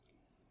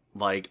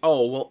like,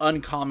 oh well,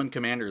 uncommon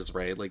commanders,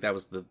 right? Like that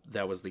was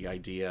the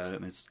idea,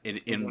 and it's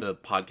in the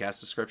podcast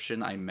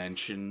description. I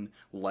mention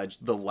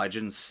the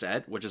Legends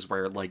set, which is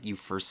where like you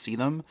first see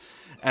them,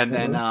 and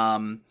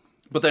then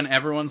but then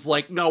everyone's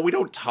like, no, we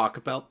don't talk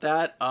about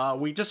that.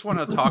 We just want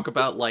to talk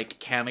about like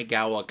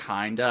Kamigawa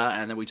kinda,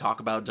 and then we talk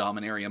about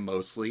Dominaria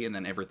mostly, and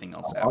then everything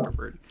else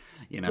afterward,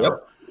 you know.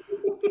 Yep.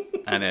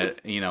 And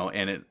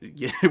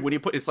when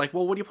you put it's like,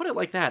 well, when you put it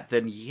like that,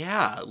 then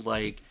yeah,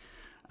 like.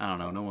 I don't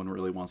know, no one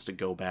really wants to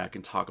go back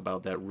and talk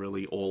about that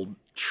really old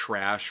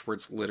trash where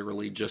it's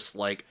literally just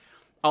like,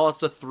 oh,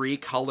 it's a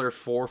 3-color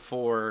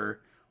 4/4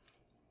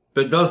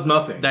 that does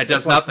nothing. That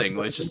does nothing.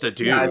 It's just a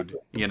dude,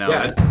 you know?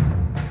 Yeah.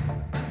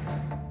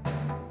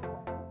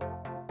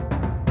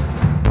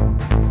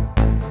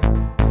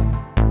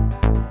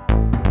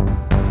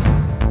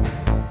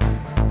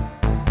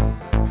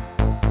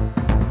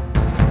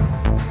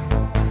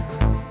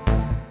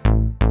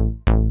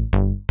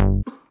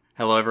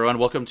 Hello, everyone.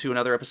 Welcome to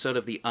another episode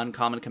of the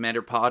Uncommon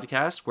Commander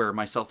podcast, where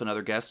myself and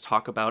other guests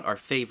talk about our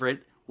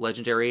favorite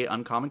legendary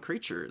uncommon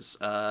creatures.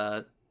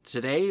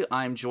 Today,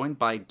 I'm joined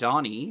by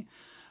Donnie,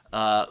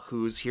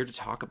 who's here to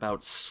talk about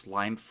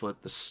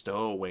Slimefoot the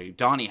Stowaway.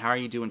 Donnie, how are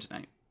you doing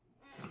tonight?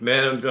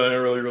 Man, I'm doing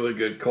really, really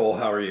good. Cole,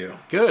 how are you?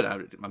 Good.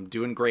 I'm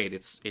doing great.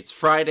 It's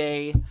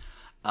Friday.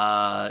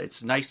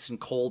 It's nice and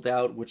cold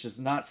out, which is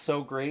not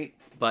so great.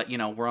 But, you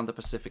know, we're on the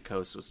Pacific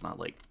Coast, so it's not,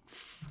 like,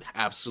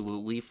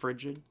 absolutely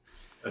frigid.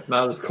 It's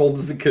not as cold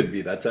as it could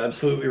be. That's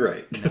absolutely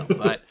right. No,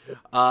 but,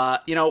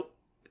 you know,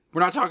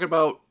 we're not talking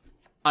about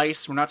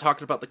ice. We're not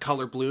talking about the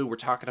color blue. We're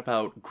talking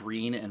about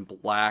green and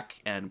black,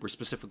 and we're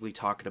specifically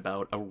talking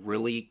about a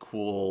really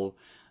cool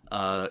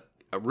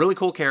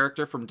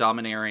character from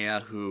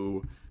Dominaria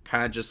who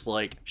kind of just,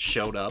 like,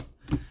 showed up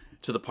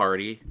to the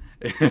party.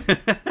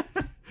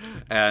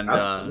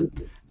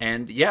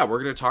 And yeah,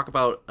 we're going to talk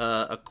about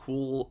a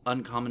cool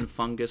uncommon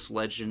fungus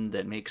legend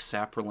that makes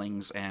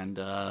saprolings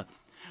and,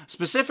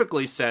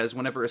 specifically says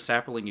whenever a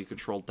saproling you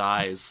control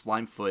dies,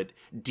 Slimefoot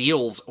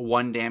deals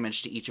 1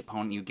 damage to each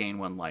opponent, you gain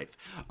 1 life.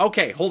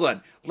 Okay, hold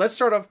on. Let's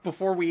start off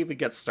before we even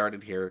get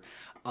started here,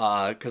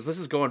 because this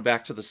is going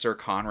back to the Sir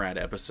Conrad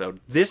episode.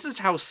 This is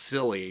how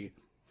silly,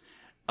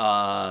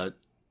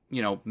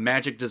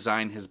 Magic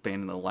design has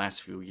been in the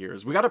last few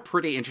years. We got a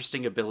pretty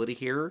interesting ability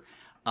here,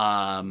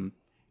 and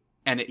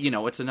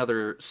it's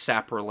another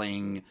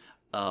saproling,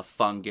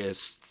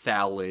 fungus,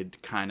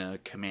 Thallid kind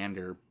of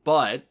commander,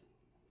 but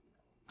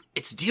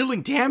it's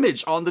dealing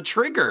damage on the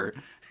trigger.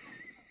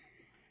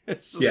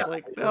 It's just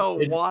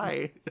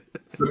why?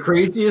 The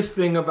craziest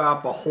thing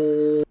about the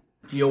whole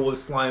deal with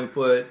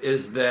Slimefoot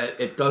is that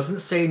it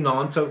doesn't say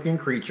non-token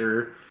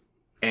creature,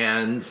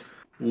 and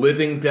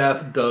Living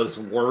Death does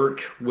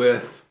work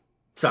with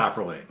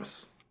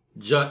saprolings.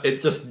 It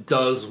just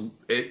does.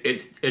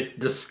 It's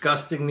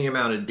disgusting the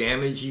amount of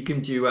damage you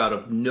can do out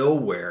of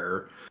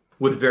nowhere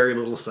with very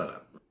little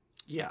setup.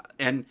 Yeah,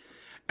 and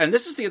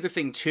this is the other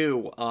thing,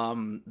 too,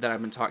 that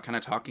I've been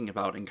talking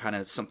about, and kind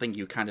of something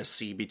you kind of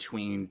see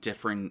between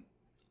different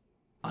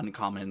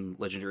uncommon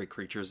legendary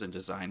creatures and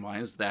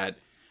design-wise, that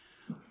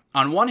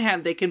on one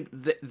hand,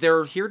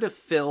 they're here to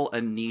fill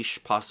a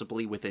niche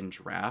possibly within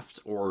Draft,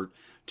 or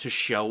to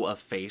show a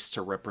face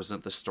to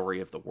represent the story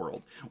of the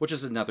world, which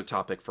is another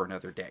topic for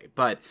another day.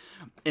 But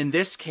in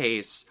this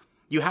case,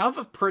 you have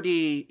a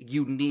pretty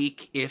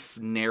unique, if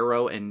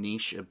narrow and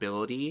niche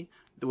ability,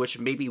 which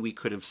maybe we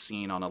could have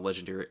seen on a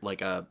legendary,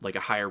 like a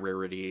higher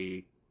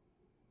rarity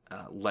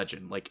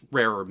legend, like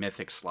rarer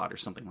mythic slot or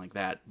something like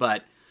that.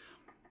 But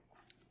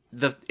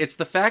it's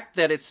the fact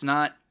that it's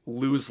not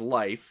lose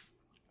life,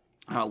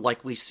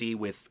 like we see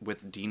with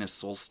Dina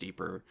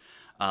Soulsteeper,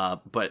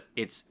 but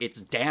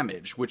it's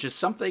damage, which is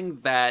something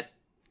that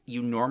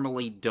you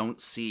normally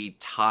don't see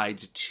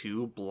tied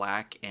to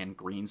black and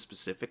green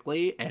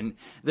specifically, and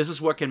this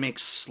is what can make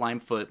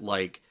Slimefoot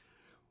like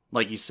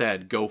you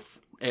said,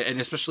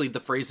 and especially the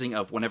phrasing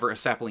of whenever a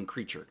sapling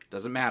creature,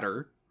 doesn't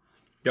matter.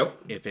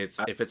 Yep. If it's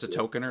a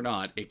token or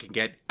not, it can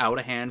get out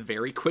of hand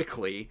very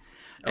quickly.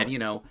 Yep.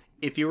 And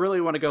if you really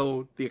want to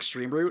go the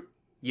extreme route,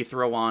 you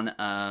throw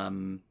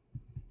on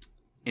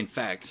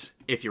Infect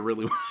if you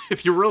really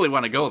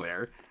want to go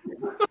there.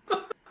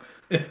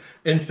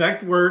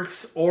 Infect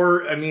works,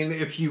 or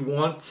if you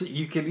want to,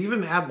 you could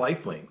even add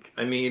Lifelink.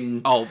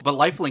 But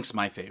Lifelink's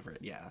my favorite.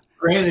 Yeah.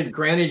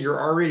 Granted, you're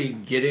already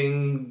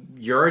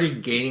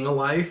gaining a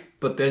life,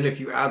 but then if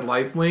you add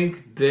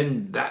Lifelink,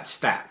 then that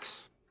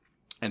stacks.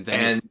 And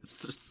then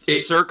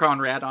Sir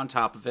Conrad on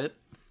top of it.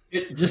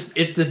 It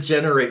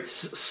degenerates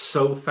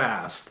so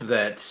fast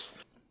that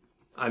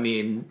I've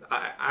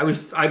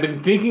been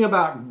thinking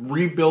about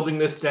rebuilding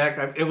this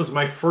deck. It was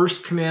my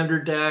first commander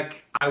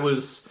deck. I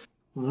was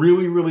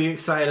really, really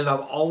excited.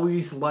 I've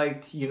always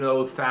liked,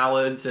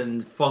 Thallids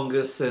and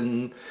Fungus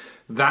and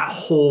that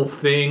whole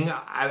thing.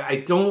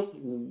 I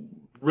don't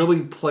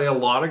really play a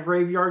lot of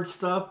graveyard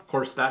stuff. Of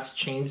course, that's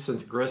changed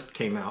since Grist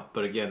came out.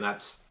 But again,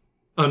 that's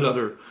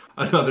another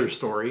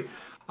story.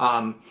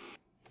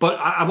 but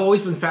I've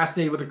always been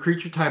fascinated with the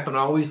creature type, and I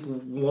always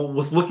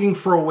was looking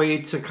for a way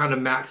to kind of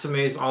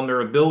maximize on their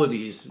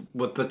abilities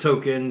with the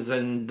tokens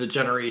and the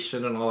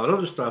generation and all that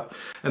other stuff.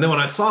 And then when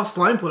I saw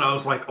Slimefoot, I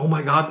was like, oh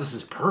my god, this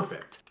is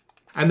perfect.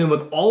 And then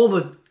with all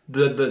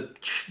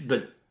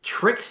the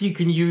tricks you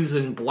can use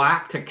in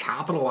black to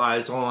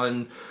capitalize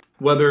on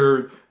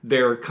whether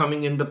they're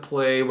coming into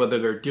play, whether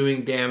they're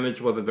doing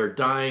damage, whether they're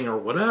dying or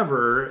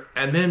whatever,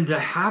 and then to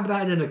have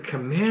that in a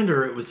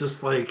commander, it was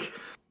just like,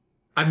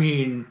 I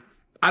mean,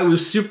 I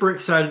was super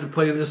excited to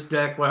play this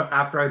deck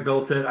after I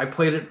built it. I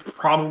played it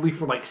probably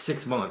for like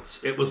 6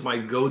 months. It was my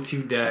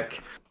go-to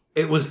deck.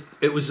 It was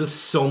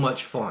just so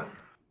much fun.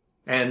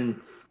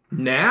 And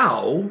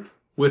now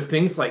with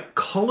things like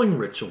Culling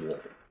Ritual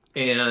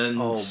and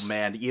oh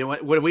man, you know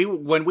what? When we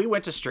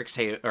went to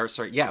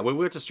Strixhaven, when we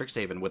went to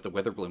Strixhaven with the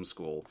Witherbloom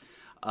School,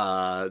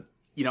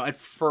 at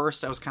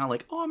first I was kind of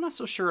like, oh, I'm not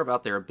so sure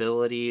about their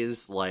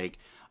abilities. Like,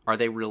 are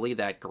they really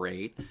that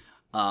great?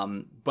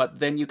 But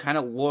then you kind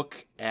of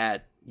look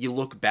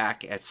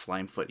back at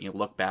Slimefoot, and you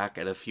look back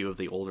at a few of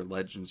the older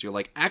legends. You're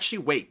like, actually,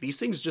 wait, these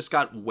things just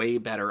got way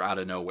better out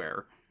of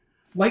nowhere.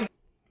 Like,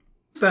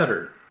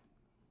 better.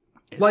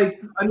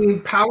 Like, I mean,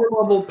 power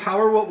level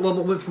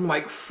went from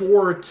like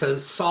 4 to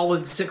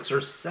solid 6 or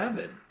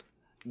 7.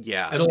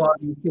 Yeah. In a lot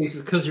of these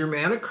cases, because your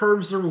mana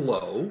curves are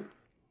low.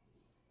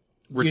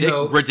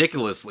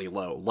 Ridiculously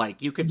low.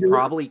 Like, you could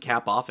probably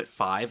cap off at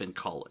 5 and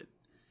call it.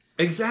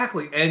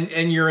 Exactly.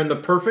 And you're in the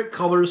perfect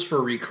colors for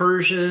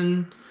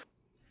recursion.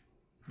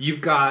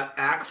 You've got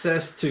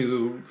access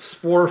to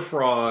Spore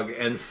Frog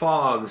and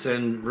Fogs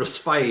and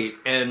Respite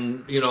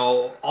and,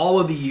 all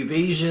of the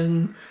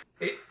evasion.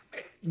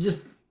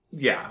 It's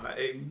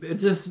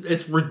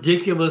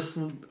ridiculous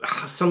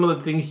some of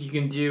the things you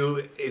can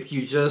do if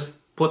you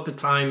just put the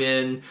time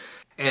in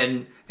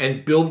and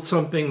build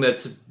something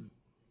that's,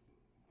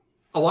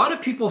 a lot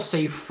of people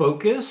say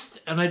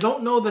focused, and I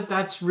don't know that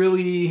that's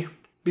really,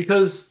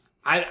 because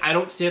I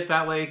don't see it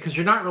that way, because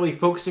you're not really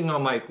focusing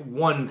on like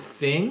one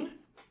thing.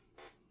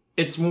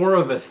 It's more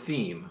of a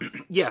theme.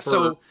 Yeah,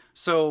 so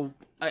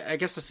I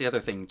guess that's the other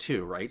thing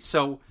too, right?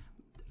 So,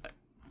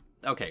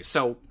 okay,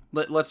 so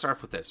let's start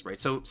off with this, right?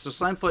 So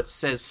Slimefoot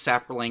says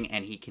Saproling,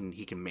 and he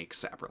can make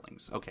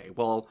Saprolings. Okay,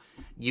 well,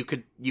 you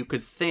could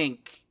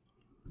think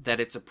that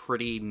it's a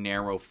pretty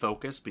narrow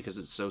focus because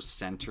it's so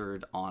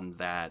centered on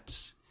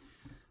that,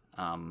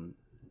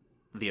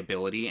 the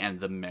ability and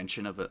the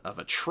mention of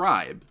a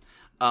tribe,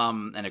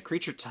 and a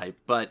creature type,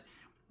 but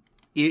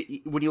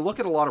when you look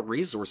at a lot of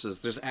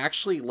resources, there's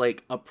actually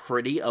like a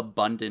pretty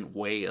abundant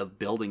way of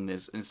building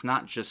this, and it's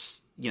not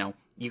just,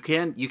 you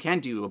can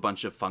do a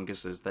bunch of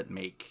funguses that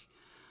make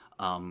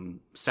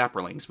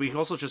Saprolings, but you can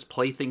also just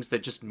play things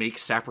that just make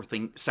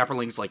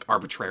Saprolings like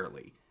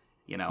arbitrarily,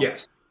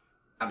 Yes,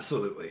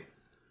 absolutely.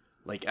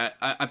 Like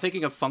I'm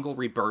thinking of Fungal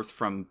Rebirth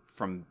from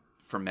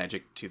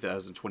Magic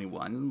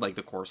 2021, like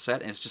the core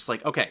set, and it's just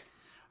like, okay,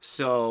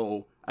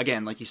 so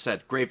again, like you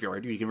said,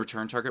 graveyard, you can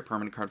return target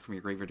permanent card from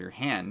your graveyard to your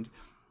hand,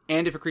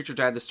 and if a creature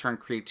died this turn,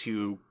 create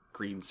 2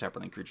 green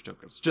Saproling creature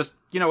tokens. Just,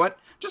 you know what?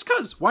 Just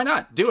cause, why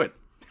not? Do it.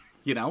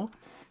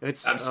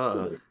 It's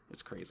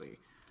it's crazy.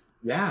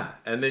 Yeah,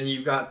 and then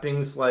you've got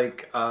things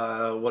like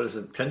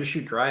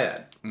Tendershoot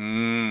Dryad,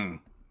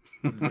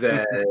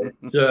 that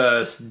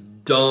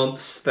just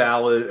dumps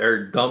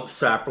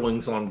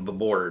Saprolings onto the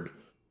board,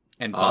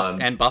 and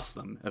buffs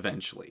them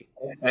eventually,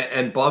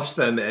 and buffs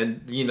them,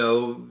 and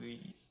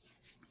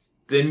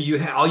then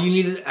all you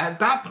need at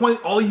that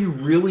point, all you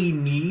really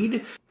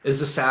need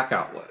is a sack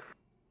outlet.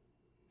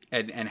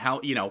 And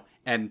how,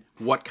 and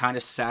what kind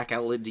of sack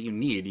outlet do you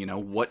need?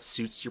 What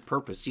suits your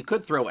purpose? You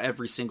could throw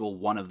every single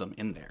one of them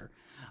in there.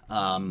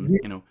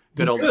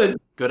 Good old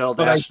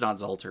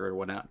Ashnod's Altar or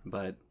whatnot.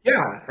 But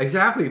yeah,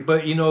 exactly.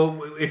 But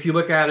if you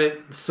look at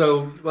it,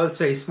 so let's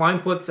say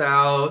Slimefoot's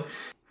out,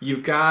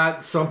 you've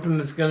got something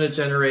that's going to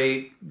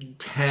generate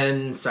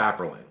 10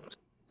 Saprolings.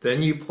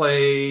 Then you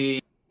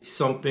play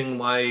something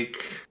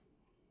like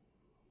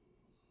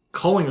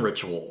Culling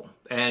Ritual,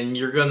 and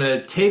you're going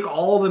to take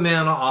all the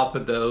mana off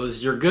of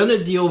those. You're going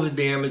to deal the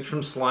damage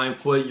from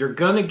Slimefoot. You're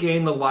going to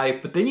gain the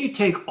life, but then you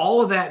take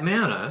all of that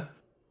mana,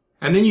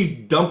 and then you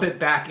dump it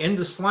back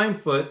into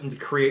Slimefoot and to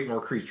create more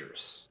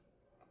creatures.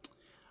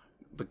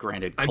 But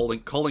granted,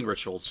 Culling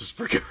Rituals just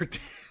forget.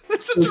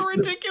 It's such a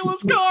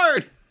ridiculous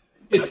card.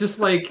 It's just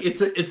like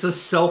it's a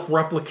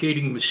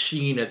self-replicating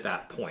machine at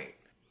that point.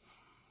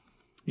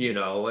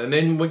 And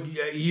then when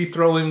you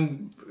throw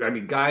in,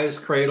 Gaia's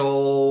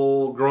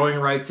Cradle, Growing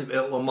Rites of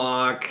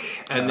Itlimoc,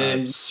 and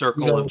then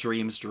Circle of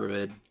Dreams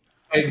Druid.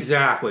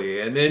 Exactly.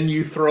 And then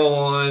you throw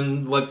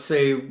on, let's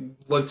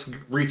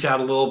reach out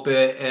a little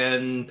bit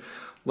and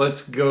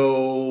let's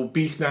go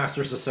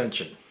Beastmaster's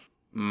Ascension.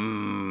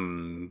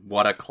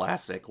 What a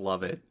classic.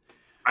 Love it.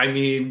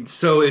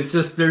 So it's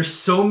just, there's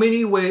so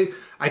many ways.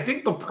 I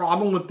think the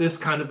problem with this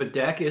kind of a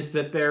deck is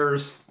that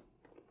there's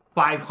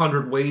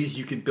 500 ways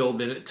you could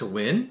build in it to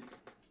win.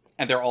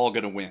 And they're all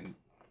going to win.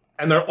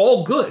 And they're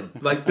all good.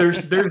 Like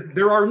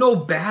there are no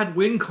bad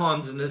win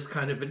cons in this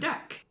kind of a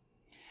deck.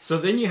 So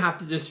then you have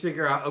to just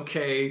figure out,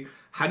 okay,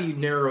 how do you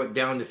narrow it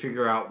down to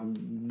figure out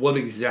what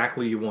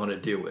exactly you want to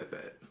do with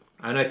it?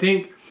 And I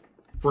think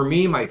for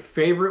me, my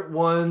favorite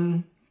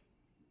one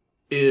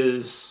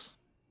is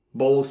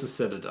Bolas'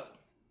 Citadel.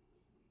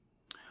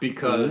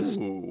 Because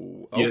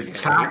Ooh, you okay.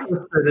 attack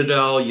the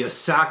Citadel, you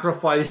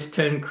sacrifice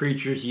 10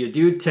 creatures, you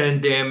do 10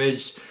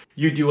 damage,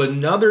 you do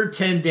another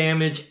 10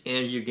 damage,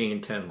 and you gain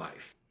 10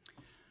 life.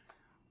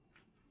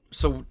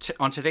 So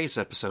on today's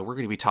episode, we're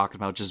going to be talking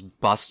about just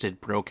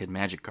busted, broken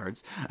Magic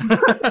cards.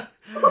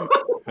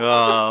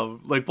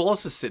 Like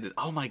Bolas' Citadel.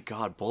 Oh my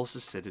god,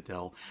 Bolas'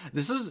 Citadel.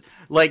 This is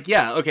like,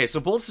 yeah, okay,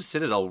 so Bolas'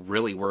 Citadel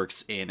really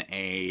works in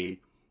a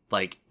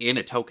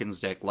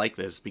tokens deck like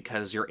this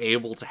because you're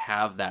able to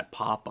have that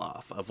pop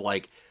off of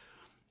like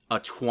a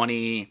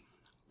 20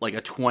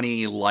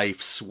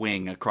 life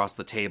swing across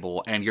the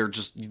table, and you're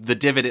just the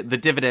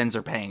dividends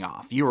are paying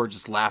off. You are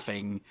just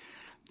laughing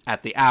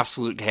at the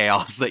absolute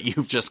chaos that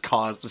you've just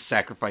caused with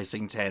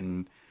sacrificing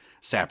 10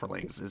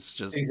 Saprolings. It's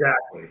just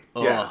exactly.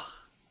 Ugh.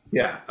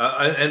 Yeah.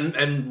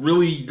 And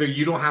really,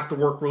 you don't have to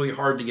work really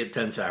hard to get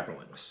 10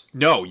 Saprolings.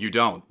 No, you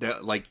don't.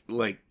 Like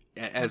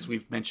as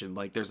we've mentioned,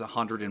 like there's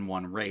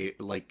 101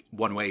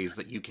 one ways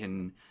that you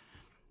can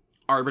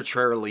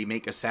arbitrarily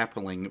make a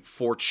Saproling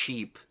for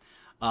cheap.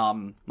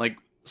 So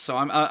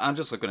I'm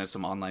just looking at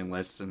some online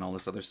lists and all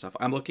this other stuff.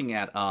 I'm looking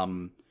at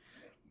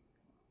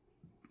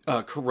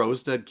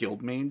Corozda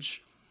Guildmage,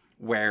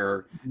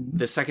 where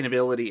the second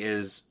ability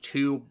is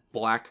 2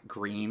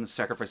 black-green,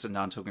 sacrifice a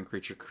non-token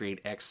creature, create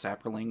X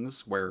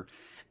Saprolings, where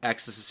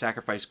X is a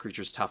sacrifice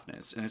creature's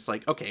toughness. And it's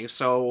like, okay,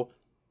 so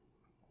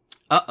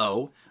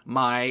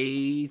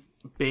my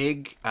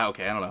big...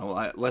 Okay, I don't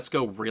know. Let's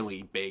go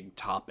really big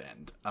top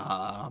end.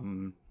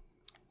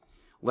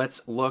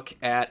 Let's look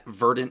at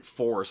Verdant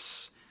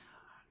Force,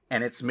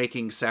 and it's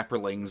making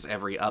Saprolings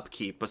every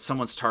upkeep, but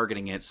someone's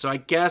targeting it, so I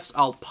guess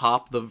I'll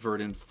pop the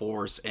Verdant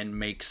Force and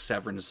make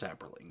 7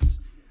 Saprolings.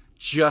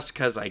 Just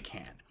because I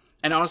can.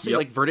 And honestly,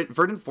 like,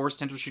 Verdant Force,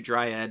 Tendershoot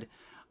Dryad,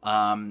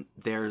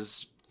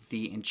 there's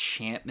the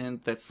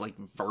enchantment that's, like,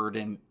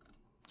 Verdant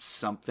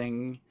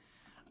something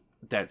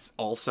that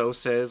also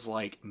says,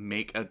 like,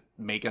 make a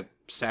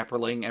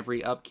Saproling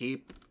every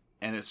upkeep,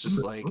 and it's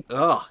just like,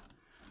 ugh.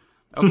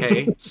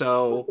 Okay,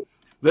 so...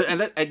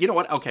 And you know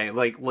what? Okay,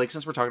 like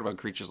since we're talking about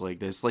creatures like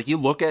this, like you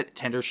look at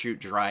Tendershoot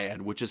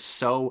Dryad, which is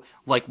so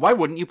like, why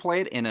wouldn't you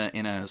play it in a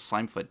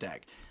Slimefoot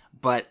deck?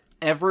 But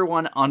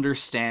everyone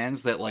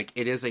understands that like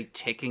it is a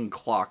ticking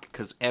clock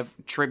because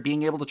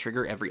being able to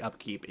trigger every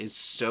upkeep is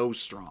so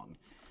strong,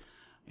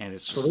 and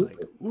it's just like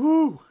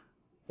woo.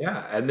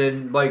 Yeah, and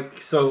then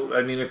like so,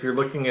 I mean, if you're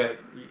looking at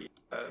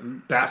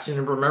Bastion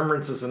of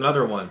Remembrance is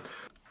another one.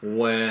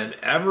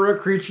 Whenever a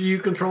creature you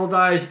control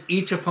dies,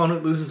 each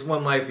opponent loses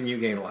 1 life and you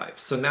gain life.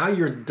 So now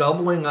you're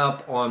doubling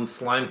up on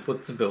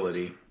Slimefoot's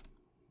ability.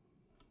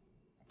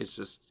 It's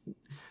just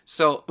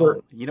so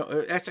you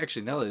know. That's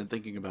actually, now that I'm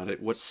thinking about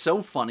it, what's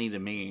so funny to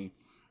me,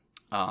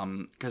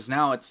 because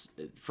now it's,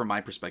 from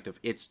my perspective,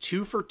 it's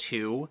 2 for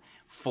 2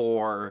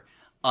 for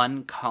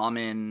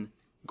uncommon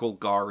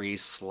Golgari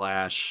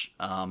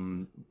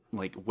 /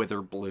 like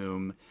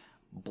Witherbloom,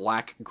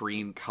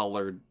 black-green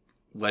colored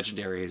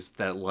legendaries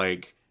that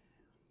like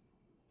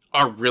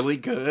are really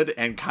good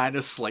and kind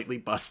of slightly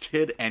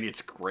busted, and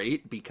it's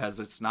great because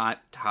it's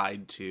not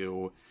tied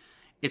to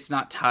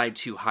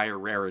higher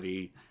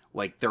rarity.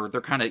 Like they're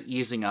kind of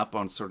easing up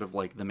on sort of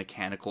like the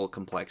mechanical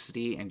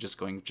complexity and just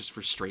going just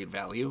for straight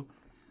value,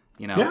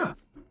 you know? Yeah.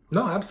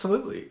 No,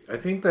 absolutely. I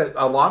think that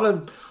a lot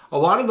of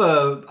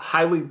the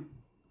highly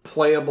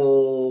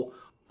playable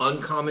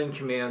uncommon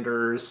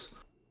commanders,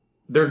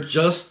 they're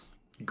just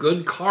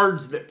good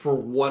cards that for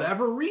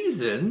whatever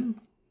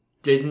reason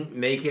didn't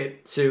make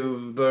it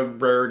to the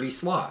rarity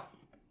slot.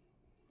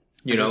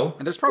 You know?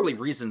 And there's probably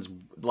reasons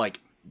like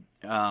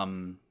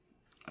I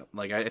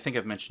think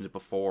I've mentioned it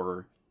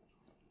before,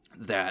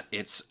 that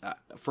it's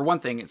for one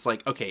thing, it's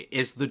like, okay,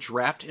 is the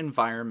draft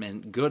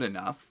environment good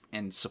enough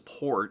and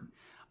support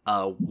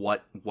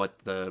what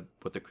the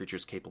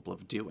creature's capable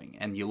of doing?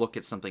 And you look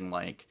at something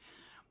like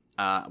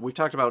we've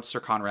talked about Sir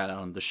Conrad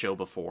on the show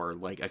before,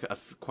 like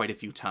quite a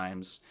few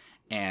times,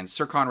 and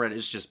Sir Conrad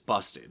is just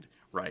busted,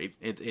 right?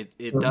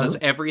 It does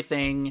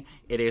everything.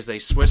 It is a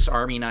Swiss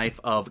Army knife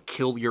of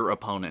kill your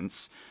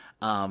opponents,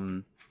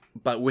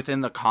 but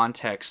within the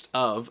context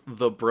of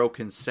the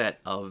broken set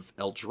of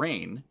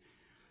Eldraine.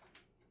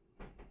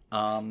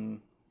 You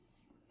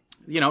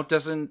know,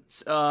 doesn't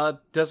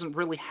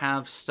really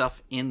have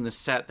stuff in the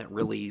set that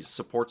really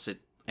supports it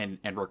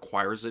and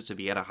requires it to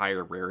be at a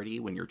higher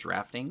rarity when you're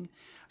drafting.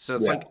 So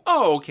it's like,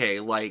 oh, okay,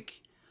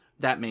 like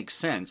that makes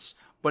sense.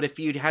 But if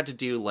you'd had to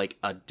do like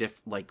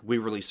like we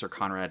release Sir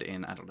Conrad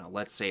in, I don't know,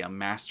 let's say a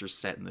master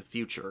set in the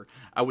future,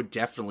 I would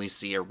definitely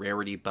see a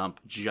rarity bump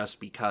just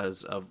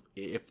because of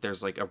if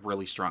there's like a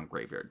really strong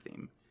graveyard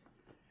theme.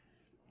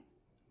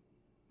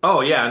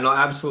 Oh yeah, no,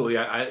 absolutely.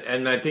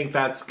 I think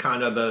that's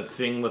kind of the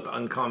thing with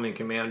uncommon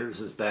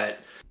commanders is that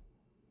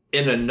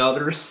in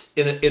another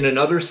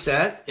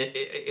set,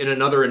 in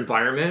another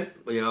environment,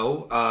 you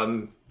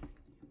know,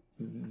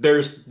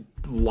 there's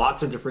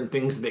lots of different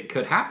things that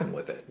could happen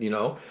with it.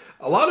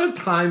 A lot of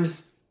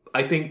times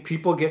I think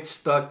people get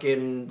stuck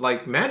in,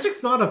 like,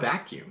 Magic's not a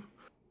vacuum.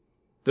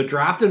 The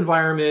draft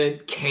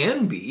environment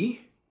can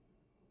be,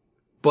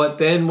 but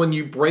then when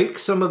you break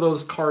some of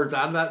those cards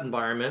out of that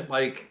environment,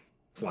 like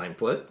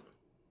Slimefoot,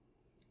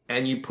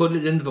 and you put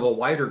it into the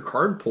wider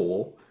card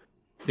pool,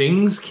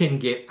 things can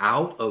get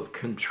out of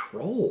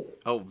control.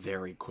 Oh,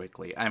 very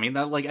quickly. I mean,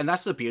 and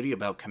that's the beauty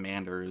about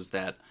Commander is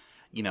that,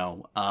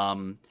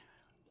 and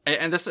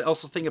this is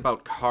also the thing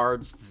about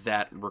cards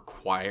that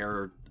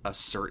require a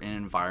certain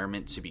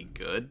environment to be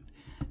good.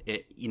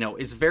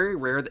 It's very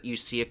rare that you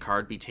see a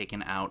card be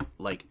taken out.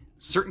 Like,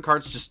 certain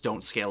cards just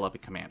don't scale up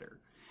in Commander.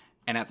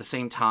 And at the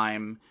same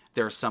time,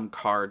 there are some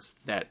cards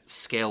that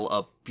scale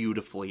up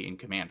beautifully in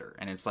Commander.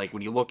 And it's like,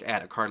 when you look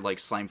at a card like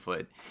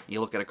Slimefoot, you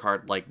look at a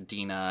card like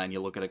Dina, and you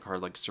look at a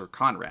card like Sir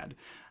Conrad,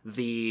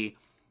 the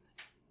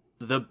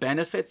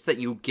benefits that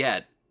you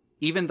get,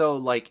 even though,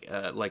 like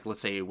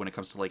let's say when it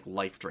comes to, like,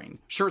 Life Drain,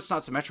 sure, it's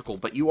not symmetrical,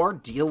 but you are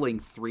dealing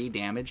 3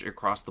 damage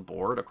across the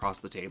board, across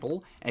the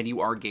table, and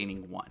you are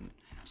gaining 1.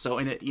 So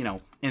in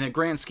a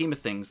grand scheme of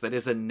things, that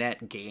is a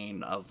net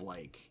gain of,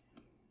 like,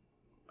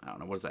 I don't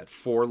know, what is that,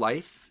 4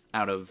 life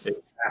out of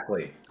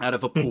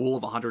a pool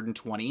of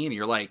 120, and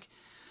you're like,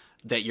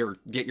 that you're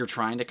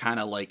trying to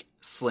kind of, like,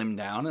 slim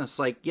down, and it's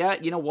like, yeah,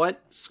 you know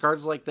what,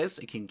 cards like this,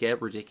 it can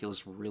get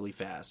ridiculous really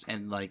fast,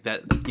 and, like,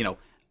 that,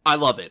 I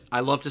love it.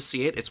 I love to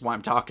see it. It's why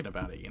I'm talking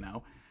about it,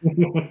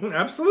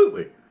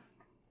 Absolutely.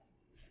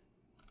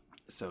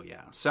 So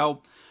yeah.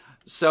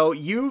 So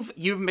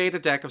you've made a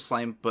deck of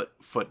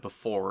Slimefoot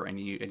before, and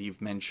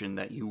you've mentioned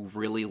that you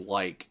really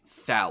like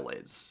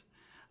Thalids,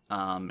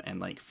 and,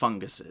 like,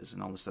 funguses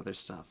and all this other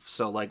stuff.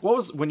 So, like,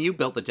 when you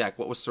built the deck,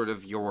 what was sort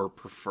of your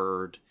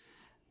preferred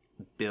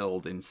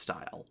build and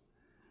style?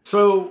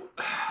 So,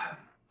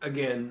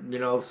 again,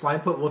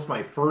 Slimefoot was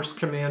my first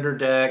Commander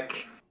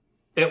deck.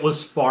 It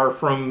was far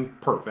from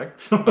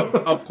perfect.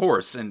 Of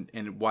course, and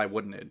why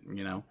wouldn't it,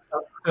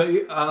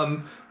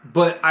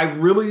 But I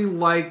really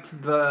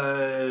liked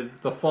the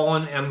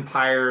Fallen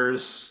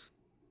Empires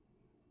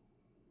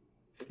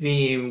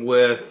theme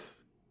with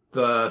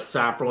the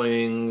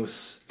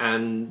saplings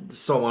and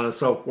so on and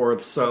so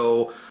forth.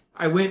 So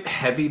I went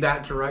heavy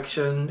that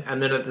direction,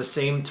 and then at the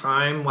same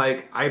time,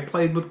 like, I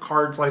played with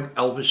cards like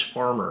Elvish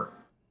Farmer.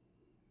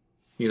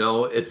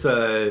 It's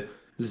a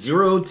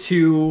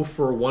 0/2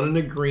 for 1 and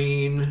a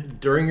green.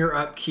 During your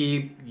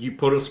upkeep, you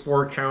put a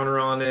spore counter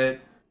on it.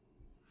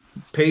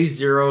 Pay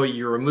 0.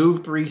 You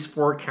remove 3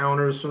 spore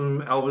counters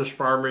from Elvish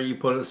Farmer. You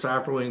put a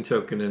Saproling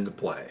token into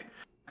play.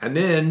 And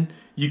then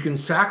you can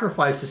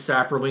sacrifice a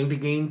Saproling to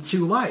gain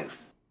 2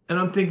 life. And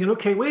I'm thinking,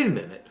 okay, wait a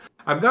minute.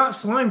 I've got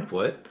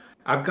Slimefoot.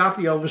 I've got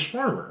the Elvish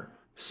Farmer.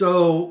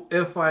 So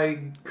if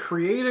I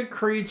create a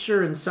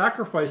creature and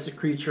sacrifice a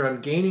creature,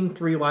 I'm gaining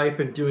 3 life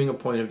and doing a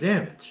point of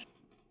damage.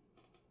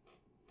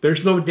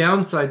 There's no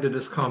downside to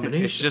this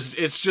combination.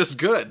 It's just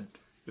good.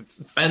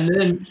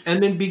 And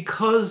then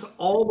because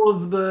all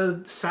of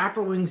the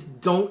Saprolings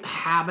don't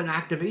have an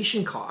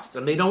activation cost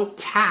and they don't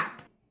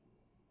tap,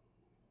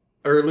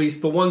 or at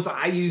least the ones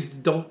I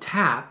used don't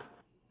tap,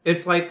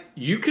 it's like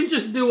you can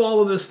just do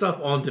all of this stuff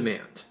on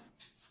demand.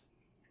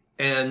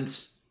 And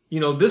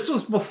this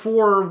was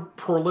before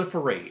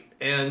Proliferate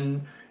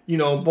and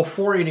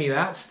before any of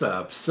that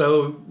stuff.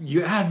 So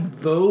you add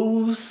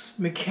those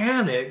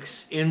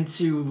mechanics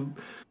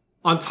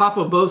on top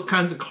of those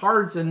kinds of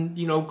cards, and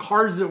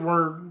cards that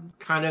were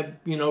kind of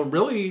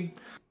really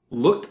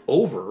looked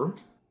over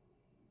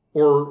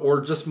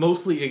or just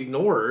mostly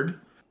ignored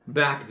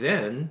back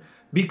then,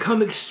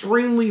 become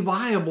extremely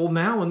viable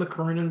now in the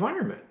current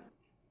environment.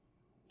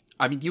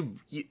 I mean,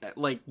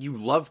 you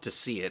love to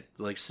see it,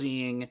 like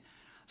seeing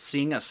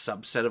a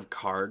subset of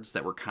cards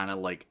that were kind of,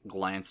 like,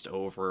 glanced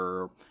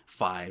over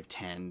 5,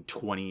 10,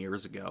 20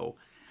 years ago.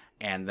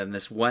 And then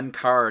this one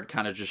card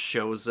kind of just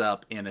shows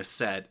up in a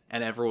set,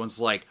 and everyone's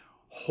like,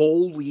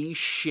 holy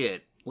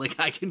shit. Like,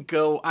 I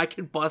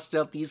can bust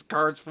out these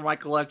cards from my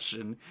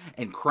collection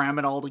and cram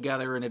it all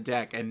together in a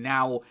deck, and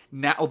now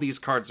these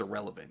cards are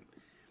relevant.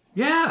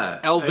 Yeah.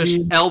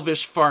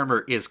 Elvish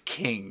Farmer is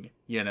king,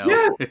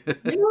 Yeah.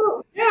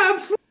 Yeah,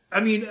 absolutely. I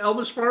mean,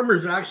 Elvish Farmer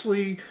is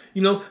actually,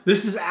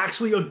 this is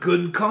actually a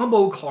good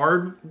combo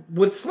card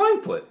with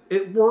Slimefoot.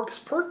 It works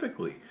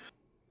perfectly.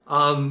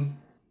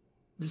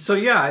 So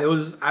yeah,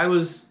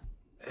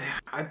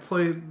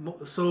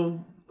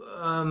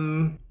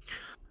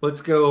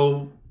 let's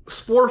go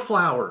Spore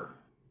Flower.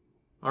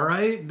 All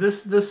right,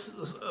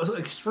 this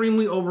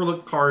extremely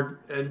overlooked card,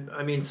 and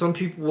I mean, some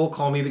people will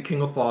call me the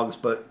King of Fogs,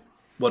 but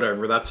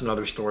whatever, that's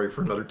another story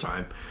for another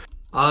time.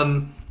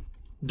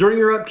 During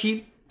your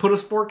upkeep, put a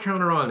spore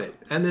counter on it,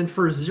 and then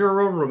for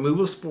 0,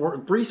 remove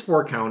 3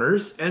 spore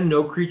counters, and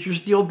no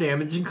creatures deal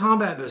damage in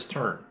combat this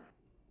turn.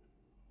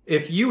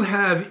 If you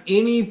have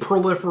any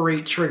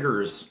Proliferate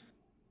triggers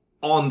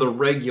on the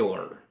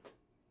regular,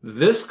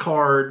 this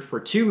card for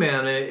 2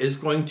 mana is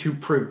going to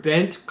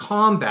prevent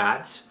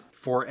combat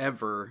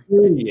forever.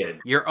 Period.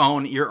 Your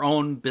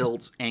own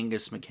built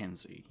Angus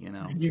Mackenzie, you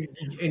know.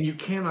 And you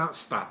cannot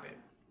stop it.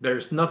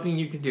 There's nothing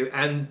you can do.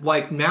 And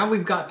like now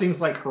we've got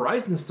things like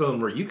Horizon Stone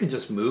where you can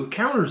just move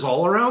counters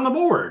all around the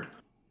board.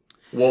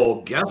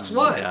 Well, guess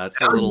what? Yeah, it's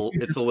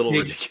a little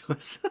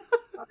ridiculous.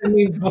 I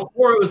mean,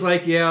 before it was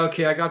like, yeah,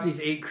 okay, I got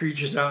these 8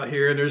 creatures out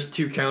here. There's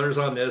 2 counters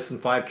on this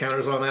and 5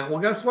 counters on that. Well,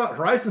 guess what?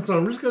 Horizon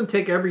Stone, we're just going to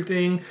take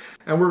everything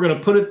and we're going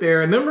to put it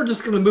there, and then we're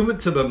just going to move it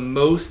to the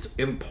most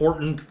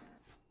important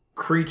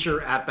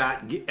creature at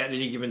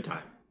any given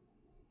time.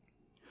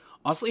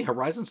 Honestly,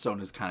 Horizon Stone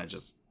is kind of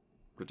just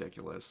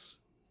ridiculous.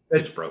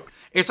 It's broke.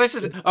 It's nice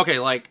to see, okay,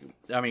 like,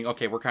 I mean,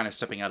 okay, we're kind of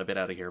stepping out a bit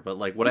out of here, but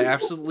like what I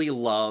absolutely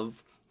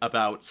love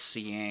about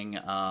seeing,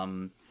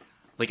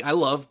 like I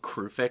love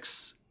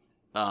Kruphix,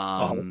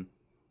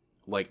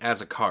 like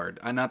as a card.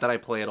 Not that I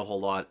play it a whole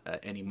lot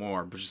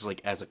anymore, but just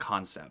like as a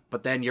concept.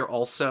 But then you're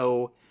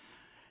also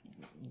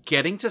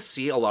getting to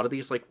see a lot of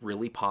these like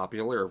really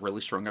popular or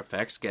really strong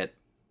effects get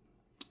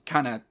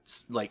kind of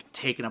like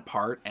taken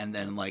apart, and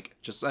then like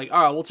just like,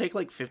 oh, we'll take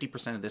like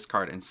 50% of this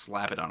card and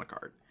slap it on a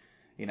card.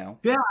 You know?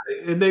 Yeah,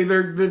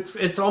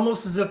 it's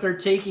almost as if they're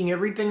taking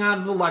everything out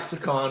of the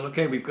lexicon.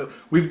 Okay,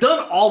 we've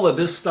done all of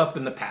this stuff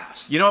in the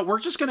past. You know what? We're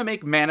just gonna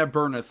make mana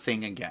burn a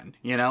thing again.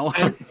 You know?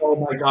 And, oh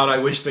my god, I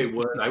wish they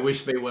would. I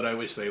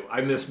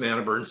miss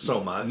mana burn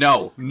so much.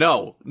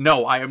 No.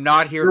 I am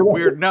not here.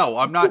 Weird. No,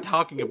 I'm not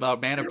talking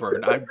about mana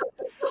burn.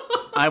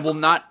 I will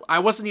not. I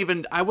wasn't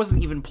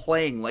even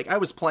playing. Like I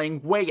was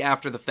playing way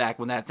after the fact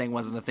when that thing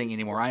wasn't a thing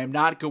anymore. I am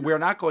not. We're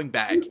not going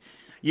back.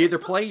 You either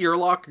play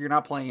Yurlok or you're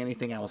not playing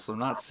anything else. So I'm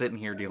not sitting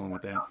here dealing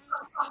with that.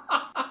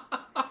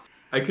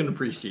 I can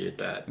appreciate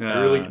that. I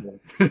really can.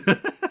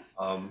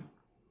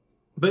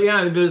 But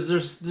yeah, there's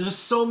just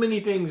so many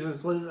things.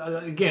 It's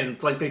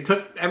like they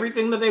took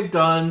everything that they've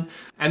done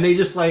and they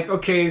just like,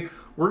 okay,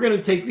 we're going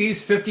to take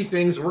these 50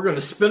 things, we're going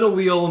to spin a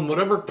wheel, and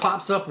whatever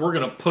pops up, we're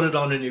going to put it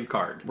on a new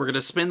card. We're going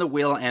to spin the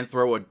wheel and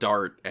throw a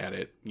dart at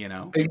it, you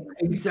know?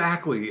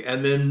 Exactly.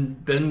 And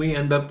then we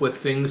end up with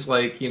things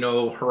like, you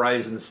know,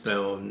 Horizon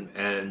Stone,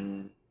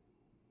 and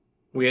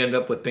we end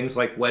up with things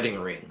like Wedding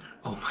Ring.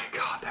 Oh my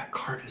god, that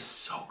card is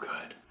so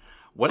good.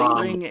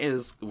 Wedding Ring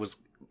was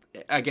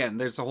again,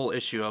 there's a whole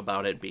issue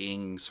about it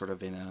being sort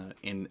of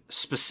in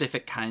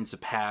specific kinds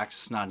of packs.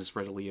 It's not as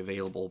readily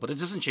available, but it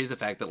doesn't change the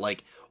fact that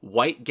like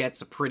white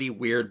gets a pretty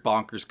weird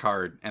bonkers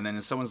card, and then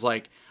someone's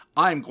like,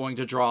 I'm going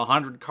to draw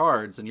 100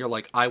 cards, and you're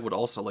like, I would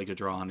also like to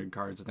draw 100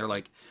 cards, and they're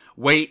like,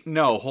 wait,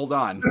 no, hold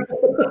on.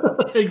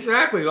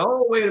 Exactly.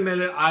 Oh, wait a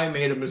minute, I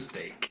made a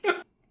mistake.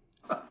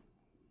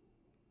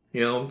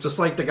 You know, just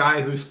like the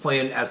guy who's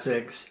playing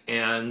Essex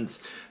and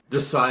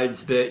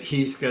decides that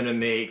he's going to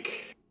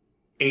make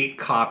 8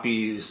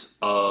 copies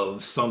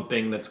of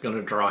something that's going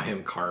to draw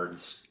him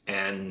cards,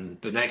 and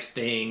the next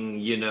thing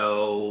you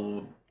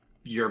know,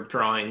 you're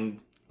drawing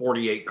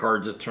 48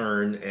 cards a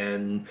turn,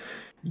 and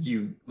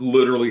you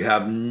literally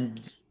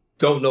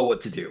don't know what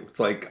to do. It's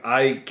like,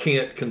 I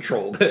can't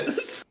control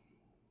this.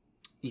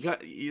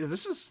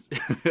 This is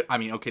I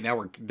mean, okay, now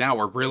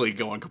we're really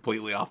going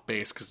completely off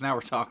base, because now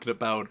we're talking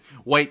about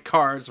white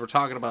cards, we're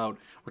talking about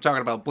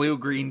blue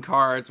green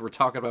cards, we're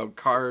talking about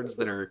cards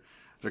that are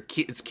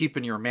it's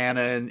keeping your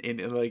mana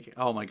in like,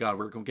 oh my god,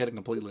 we're getting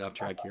completely off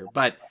track here.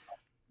 But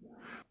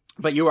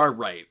you are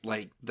right.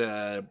 Like,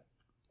 the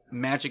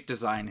Magic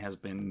design has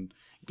been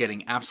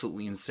getting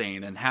absolutely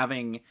insane, and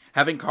having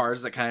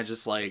cards that kind of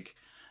just like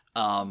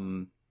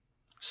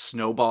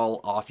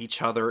snowball off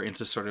each other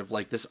into sort of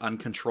like this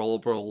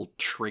uncontrollable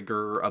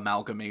trigger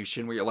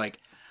amalgamation where you're like,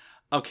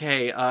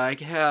 okay, I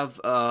have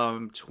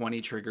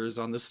 20 triggers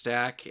on the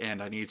stack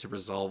and I need to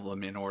resolve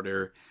them in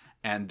order.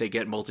 And they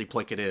get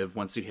multiplicative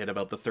once you hit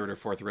about the 3rd or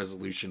 4th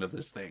resolution of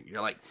this thing.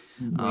 You're like,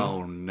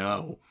 oh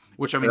no.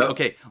 Which, I mean,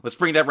 okay, let's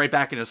bring that right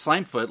back into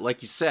Slimefoot.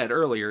 Like you said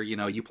earlier, you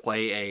know, you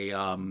play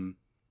oh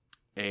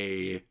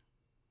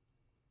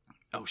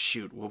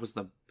shoot, what was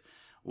the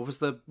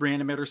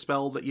reanimator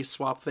spell that you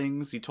swap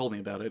things? You told me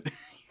about it.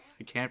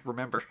 I can't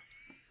remember.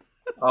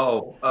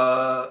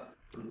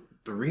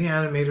 The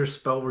reanimator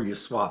spell where you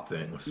swap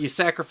things. You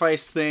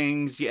sacrifice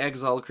things, you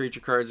exile creature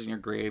cards in your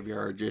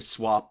graveyard, you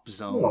swap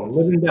zones.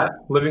 Living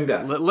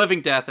death.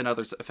 Living death and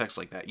other effects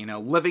like that. You know,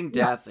 living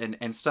death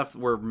and stuff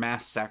where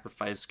mass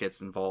sacrifice gets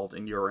involved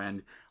in your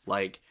end.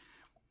 Like,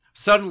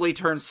 suddenly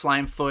turns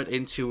Slimefoot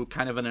into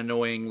kind of an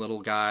annoying little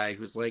guy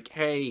who's like,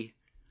 hey,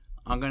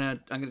 I'm gonna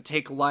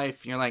take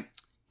life. And you're like,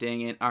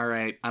 dang it,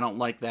 alright, I don't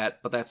like that,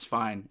 but that's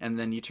fine. And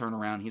then you turn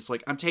around, he's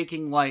like, I'm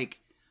taking like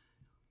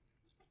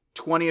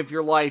 20 of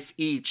your life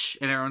each,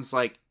 and everyone's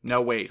like, no,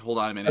 wait, hold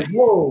on a minute.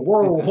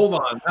 Whoa, hold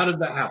on. How did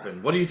that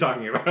happen? What are you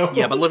talking about?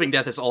 Yeah, but Living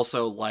Death is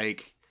also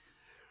like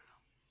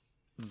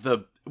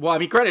well, I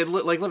mean, granted,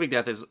 like Living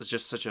Death is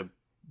just such a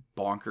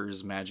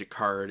bonkers Magic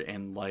card,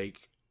 and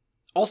like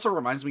also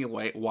reminds me of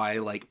why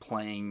like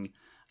playing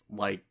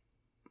like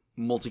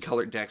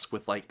multicolored decks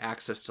with like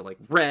access to like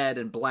red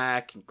and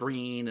black and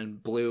green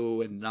and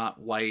blue and not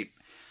white.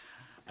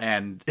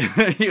 and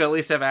you at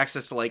least have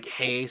access to like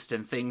haste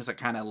and things that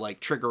kind of like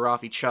trigger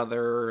off each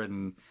other,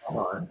 and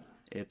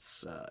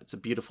it's a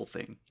beautiful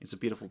thing. It's a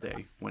beautiful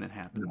day when it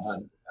happens.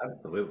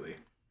 Absolutely.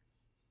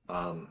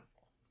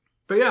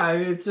 But yeah,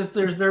 it's just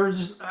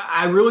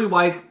I really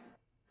like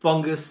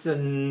fungus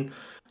and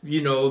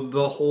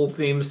the whole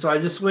theme. So I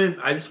just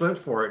went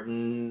for it,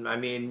 and I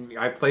mean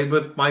I played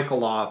with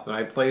Michaeloth and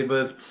I played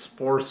with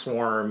Spore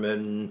Swarm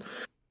and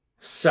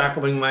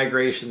Sapling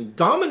Migration.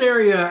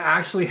 Dominaria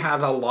actually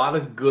had a lot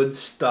of good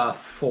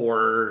stuff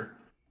for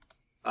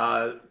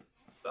a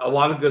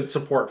lot of good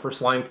support for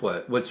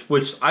Slimefoot,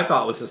 which I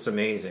thought was just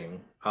amazing.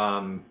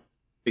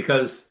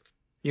 Because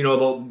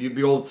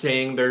the old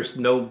saying, there's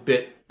no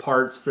bit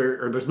parts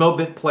there, or there's no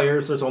bit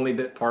players, there's only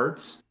bit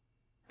parts,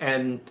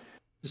 and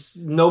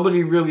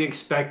nobody really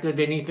expected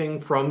anything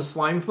from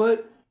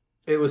Slimefoot.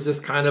 It was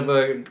just kind of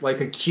a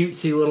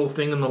cutesy little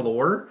thing in the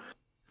lore.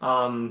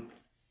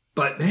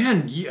 But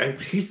man,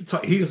 he's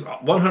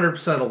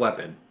 100% a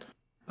weapon.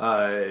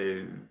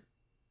 I'm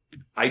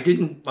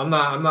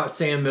not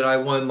saying that I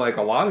won like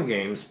a lot of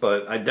games,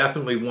 but I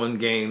definitely won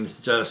games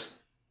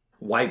just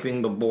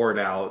wiping the board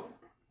out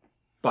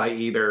by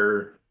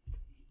either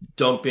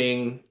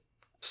dumping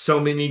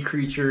so many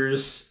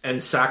creatures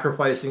and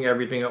sacrificing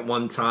everything at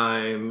one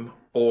time,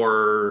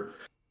 or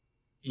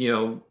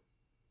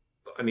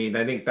I mean,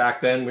 I think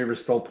back then we were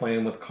still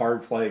playing with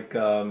cards like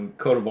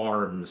Coat of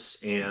Arms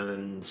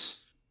and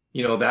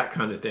that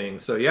kind of thing.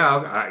 So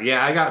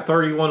I got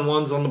 31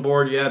 ones on the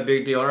board. Yeah,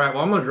 big deal. All right,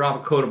 well, I'm going to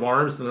drop a Coat of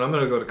Arms and then I'm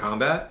going to go to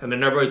combat. And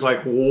then everybody's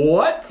like,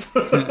 what?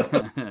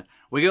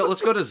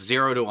 Let's go to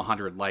 0 to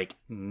 100 like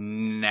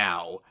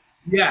now.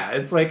 Yeah,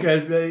 it's like all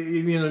of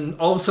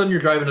a sudden you're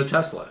driving a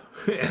Tesla,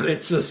 and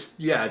it's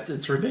just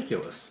it's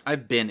ridiculous.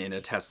 I've been in a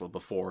Tesla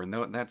before,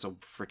 and that's a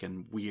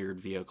freaking weird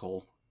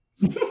vehicle.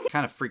 It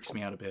kind of freaks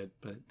me out a bit,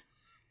 but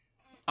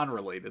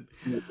unrelated.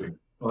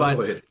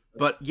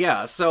 But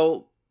yeah,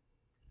 so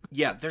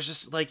yeah, there's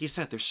just, like you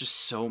said, there's just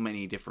so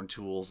many different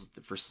tools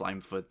for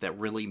Slimefoot that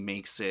really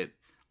makes it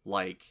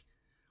like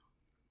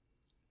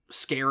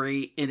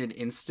scary in an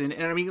instant.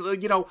 And I mean,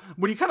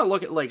 when you kind of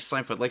look at like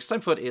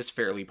Slimefoot is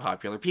fairly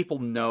popular. People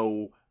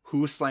know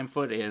who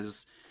Slimefoot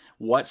is,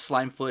 what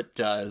Slimefoot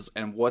does,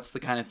 and what's the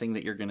kind of thing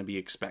that you're going to be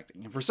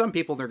expecting. And for some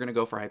people, they're going to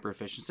go for hyper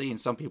efficiency, and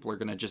some people are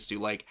going to just do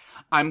like,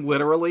 I'm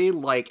literally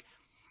like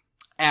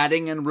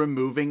adding and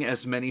removing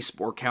as many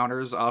spore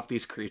counters off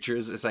these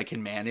creatures as I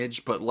can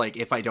manage, but like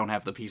if I don't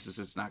have the pieces,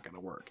 it's not going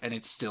to work. And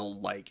it's still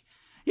like,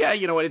 yeah,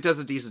 you know what, it does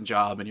a decent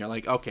job, and you're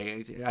like,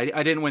 okay,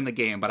 I didn't win the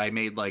game, but I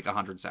made like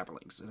 100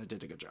 saplings, and I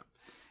did a good job,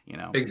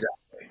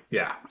 Exactly,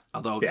 yeah.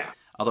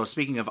 Although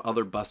speaking of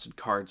other busted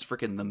cards,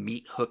 freaking the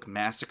Meat Hook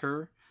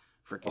Massacre,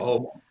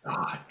 oh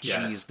god,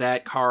 jeez,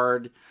 that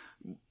card.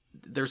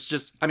 There's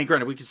just, I mean,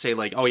 granted, we could say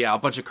like, oh yeah, a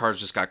bunch of cards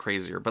just got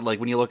crazier, but like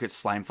when you look at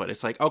Slimefoot,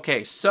 it's like,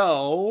 okay,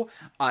 so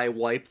I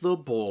wipe the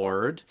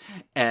board,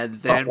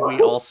 and then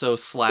we also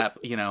slap,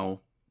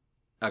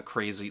 a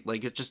crazy,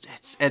 like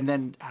and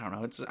then I don't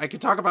know, I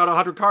could talk about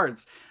 100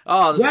 cards.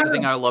 Oh, this is the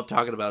thing I love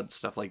talking about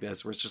stuff like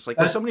this, where it's just like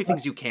there's so many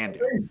things you can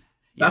do.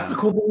 That's the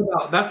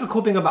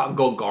cool thing about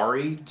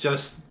Golgari,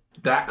 just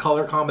that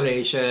color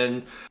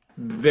combination.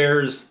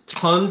 There's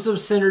tons of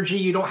synergy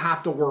you don't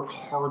have to work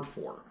hard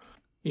for.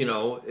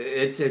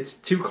 It's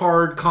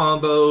 2-card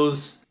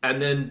combos,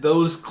 and then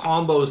those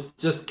combos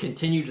just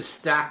continue to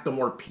stack the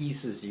more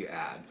pieces you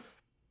add.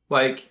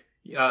 Like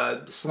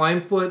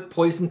Slimefoot,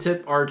 Poison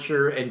Tip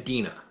Archer, and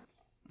Dina.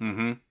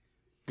 Mm-hmm.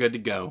 Good to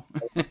go.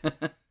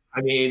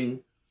 I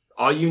mean,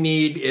 all you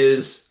need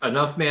is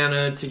enough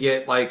mana to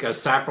get like a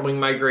Sapling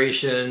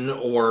Migration,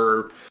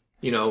 or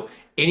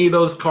any of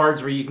those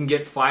cards where you can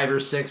get 5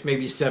 or 6,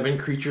 maybe 7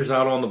 creatures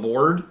out on the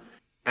board.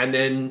 And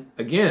then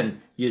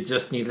again, you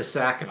just need a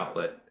sack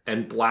outlet.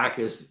 And black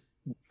is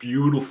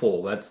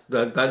beautiful.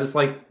 That is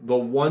like the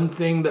one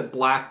thing that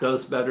black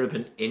does better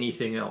than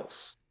anything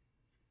else.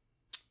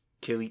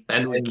 Kill you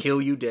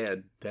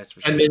dead. That's for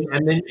sure.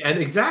 And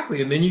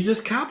exactly. And then you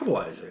just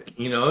capitalize it.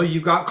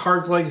 You got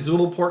cards like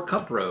Zulaport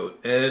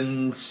Cutthroat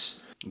and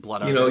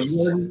Blood Artist.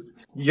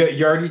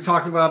 You already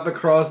talked about the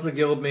Cross the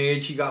Guild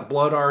Mage. You got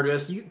Blood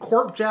Artist. You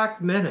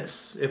Corpjack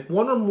Menace. If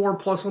one or more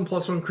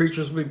 +1/+1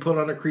 creatures will be put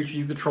on a creature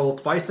you control,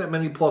 twice that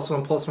many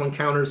 +1/+1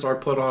 counters are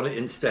put on it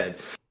instead.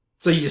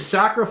 So you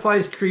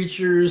sacrifice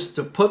creatures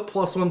to put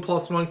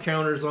 +1/+1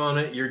 counters on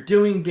it. You're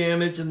doing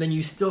damage, and then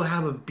you still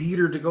have a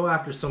beater to go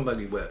after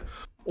somebody with.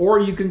 Or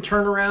you can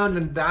turn around,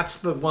 and that's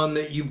the one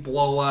that you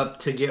blow up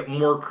to get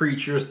more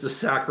creatures to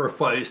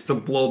sacrifice to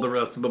blow the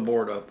rest of the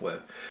board up with.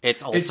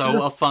 It's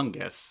also a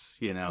fungus,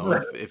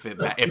 if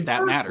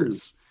that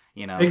matters,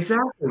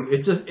 Exactly.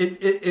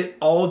 It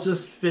all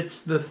just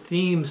fits the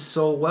theme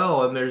so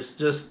well, and there's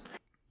just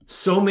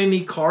so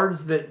many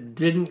cards that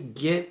didn't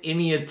get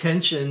any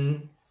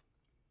attention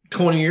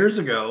 20 years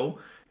ago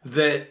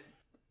that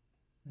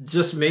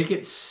just make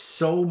it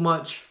so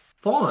much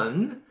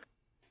fun.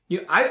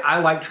 I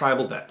like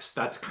tribal decks.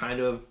 That's kind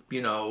of,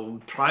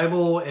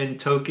 tribal and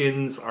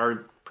tokens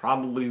are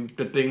probably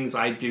the things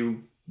I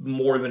do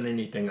more than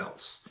anything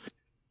else.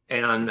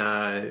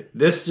 and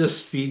this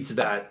just feeds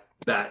that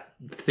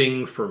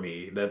thing for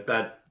me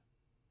that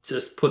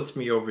just puts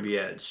me over the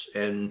edge.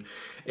 And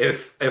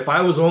if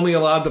I was only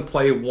allowed to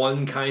play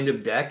one kind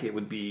of deck, it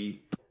would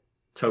be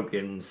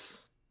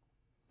tokens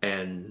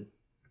and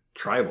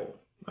tribal.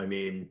 I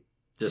mean,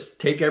 just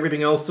take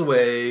everything else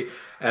away,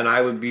 and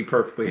I would be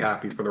perfectly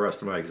happy for the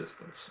rest of my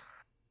existence.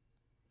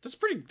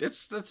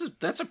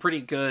 That's a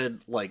pretty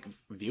good like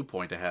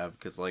viewpoint to have,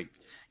 because like,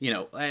 you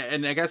know,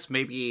 and I guess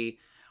maybe,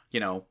 you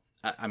know,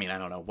 I mean, I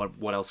don't know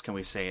what else can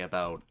we say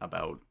about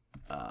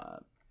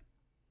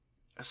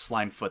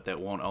Slimefoot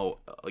that won't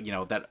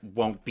that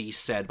won't be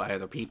said by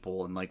other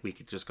people, and like we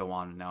could just go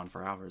on and on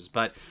for hours.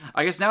 But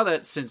I guess now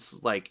that,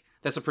 since like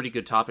that's a pretty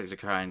good topic to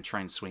try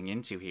and swing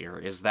into here,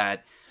 is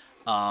that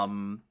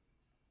well,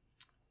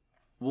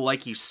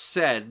 like you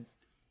said,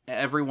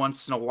 every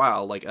once in a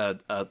while, like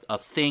a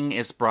thing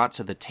is brought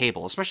to the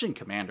table, especially in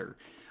Commander,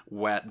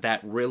 that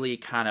really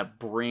kind of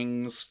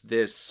brings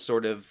this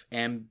sort of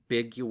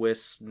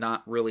ambiguous,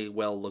 not really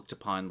well looked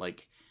upon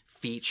like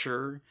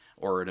feature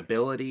or an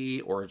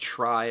ability or a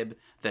tribe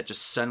that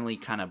just suddenly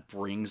kind of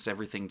brings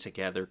everything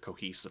together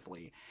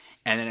cohesively.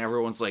 And then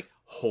everyone's like,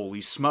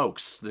 holy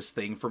smokes, this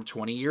thing from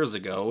 20 years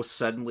ago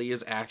suddenly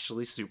is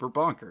actually super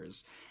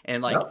bonkers.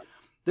 And like,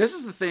 This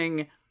is the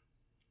thing,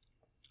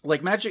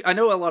 like Magic, I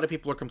know a lot of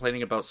people are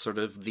complaining about sort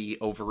of the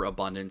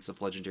overabundance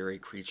of legendary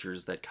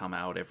creatures that come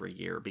out every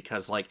year,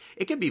 because like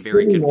it can be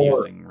very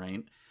confusing,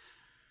 right?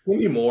 Give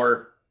me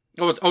more.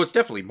 It's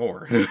definitely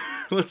more.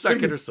 Let's not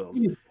kid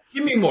ourselves.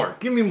 Give me more.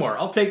 Give me more.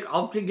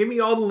 Give me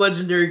all the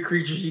legendary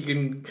creatures you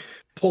can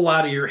pull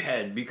out of your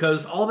head,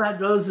 because all that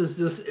does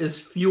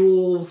is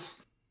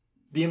fuels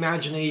the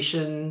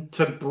imagination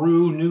to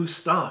brew new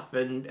stuff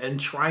and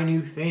try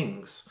new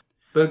things.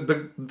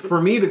 But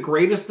for me, the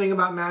greatest thing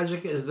about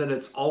Magic is that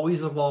it's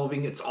always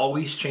evolving, it's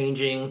always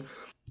changing,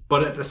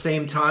 but at the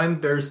same time,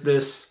 there's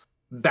this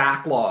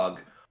backlog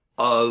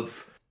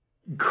of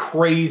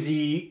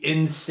crazy,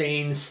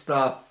 insane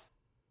stuff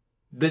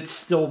that's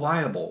still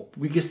viable.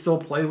 We can still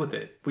play with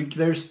it.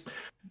 There's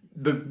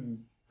the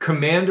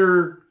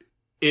Commander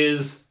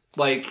is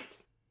like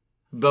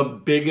the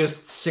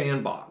biggest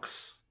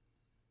sandbox.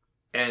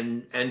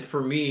 And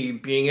for me,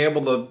 being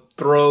able to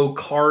throw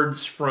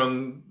cards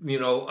from, you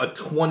know, a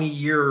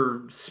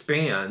 20-year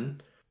span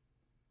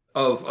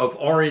of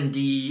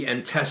R&D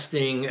and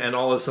testing and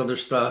all this other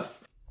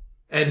stuff,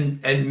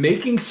 and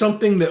making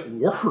something that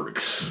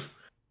works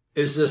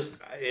is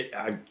just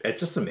it's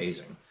just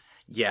amazing.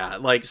 Yeah,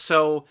 like,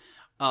 so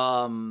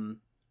oh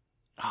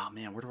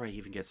man, where do I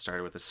even get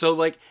started with this? So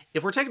like,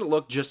 if we're taking a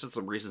look just at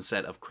the recent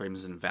set of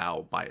Crimson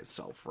Vow by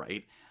itself,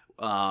 right?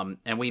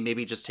 And we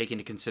maybe just take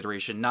into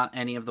consideration not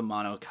any of the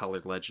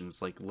monocolored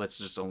legends, like let's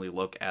just only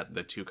look at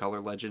the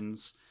 2-color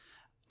legends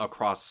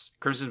across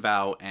Crimson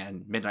Vow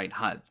and Midnight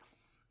Hunt.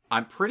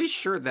 I'm pretty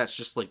sure that's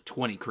just like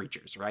 20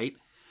 creatures, right?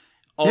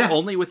 Yeah.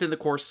 Only within the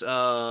course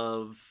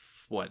of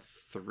what,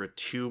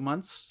 2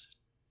 months,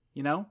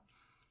 you know?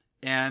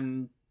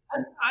 And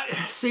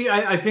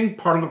I think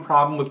part of the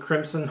problem with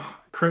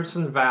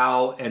Crimson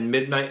Vow and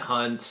Midnight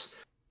Hunt,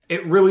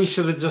 it really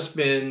should have just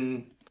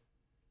been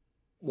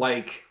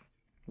like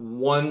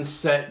one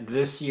set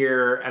this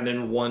year and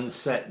then one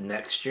set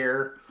next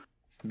year,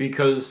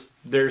 because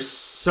there's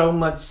so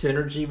much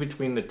synergy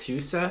between the two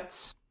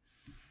sets.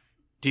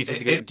 Do you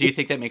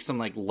think that makes them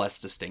like less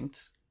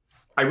distinct?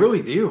 I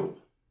really do.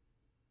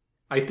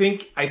 I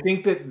think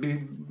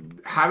that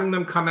having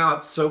them come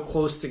out so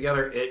close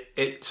together,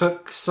 it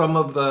took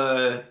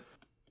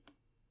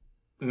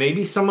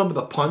maybe some of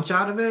the punch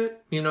out of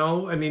it, you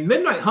know? I mean,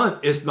 Midnight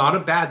Hunt is not a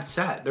bad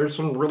set. There's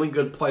some really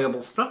good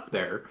playable stuff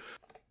there.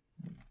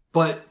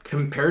 But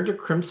compared to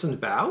Crimson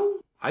Vow,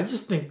 I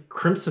just think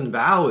Crimson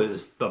Vow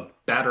is the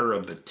better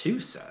of the two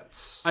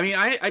sets. I mean,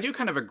 I do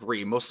kind of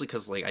agree, mostly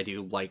because like I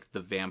do like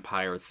the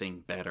vampire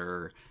thing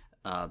better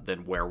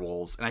than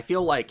werewolves. And I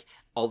feel like,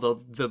 although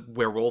the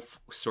werewolf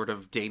sort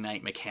of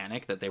day-night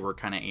mechanic that they were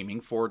kind of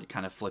aiming for to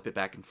kind of flip it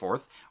back and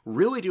forth,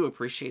 really do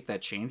appreciate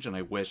that change, and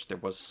I wish there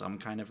was some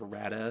kind of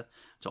errata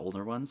to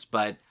older ones.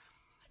 But,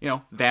 you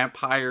know,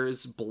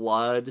 vampires,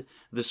 blood,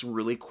 this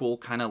really cool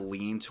kind of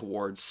lean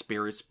towards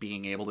spirits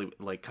being able to,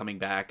 like, coming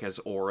back as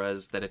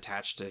auras that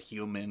attach to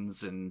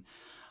humans, and...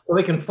 well,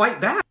 they can fight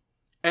back.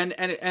 And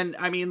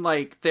I mean,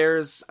 like,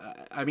 there's...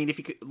 I mean, if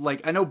you could...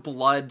 Like, I know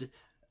blood...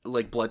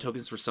 like blood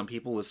tokens for some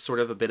people is sort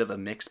of a bit of a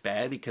mixed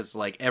bag, because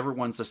like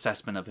everyone's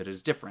assessment of it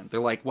is different.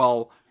 They're like,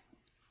 well,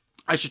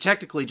 I should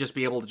technically just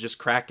be able to just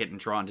crack it and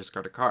draw and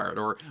discard a card,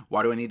 or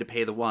why do I need to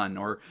pay the one,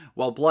 or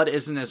well, blood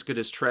isn't as good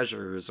as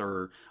treasures,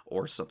 or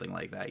something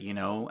like that, you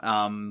know?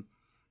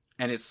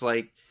 And it's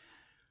like,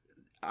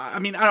 I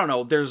mean, I don't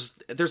know,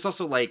 there's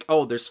also like,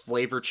 oh, there's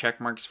flavor check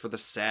marks for the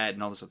set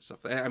and all this other stuff.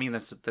 I mean,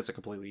 that's a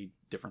completely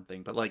different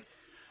thing, but like,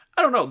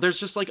 I don't know, there's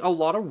just like a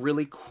lot of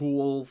really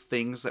cool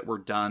things that were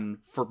done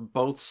for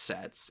both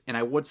sets, and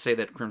I would say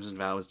that Crimson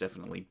Vow is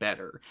definitely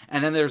better.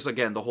 And then there's,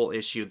 again, the whole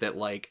issue that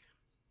like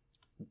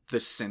the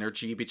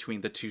synergy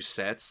between the two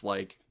sets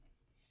like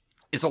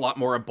is a lot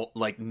more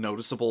like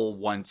noticeable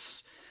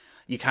once,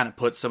 you kind of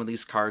put some of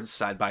these cards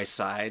side by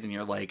side, and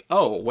you're like,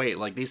 oh wait,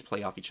 like these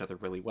play off each other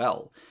really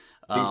well.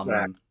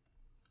 Exactly.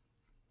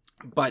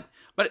 But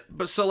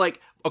so like,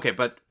 okay,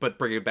 but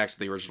bringing it back to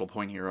the original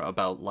point here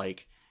about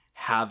like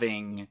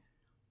having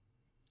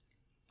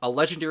a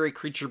legendary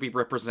creature be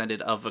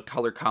represented of a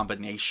color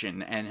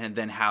combination, and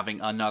then having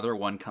another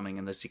one coming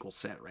in the sequel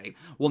set, right?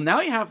 Well,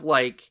 now you have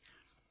like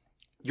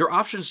your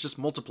options just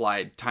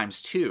multiplied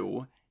times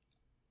 2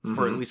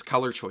 for at least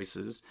color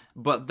choices,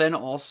 but then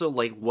also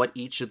like what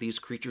each of these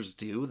creatures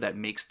do that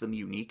makes them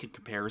unique in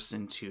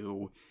comparison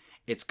to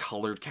its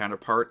colored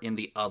counterpart in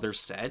the other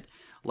set.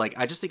 Like,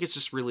 I just think it's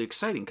just really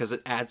exciting because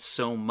it adds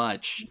so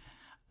much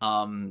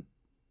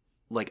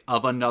like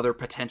of another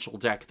potential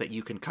deck that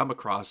you can come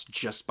across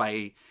just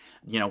by,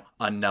 you know,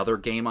 another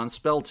game on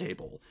Spell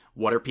Table.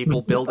 What are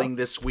people building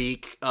this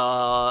week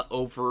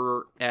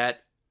over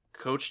at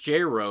Coach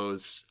J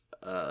Rose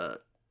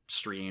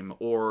stream,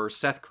 or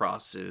Seth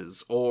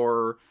Cross's,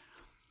 or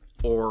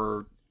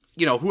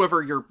you know,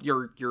 whoever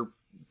your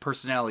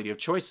personality of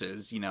choice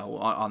is, you know,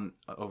 on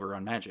over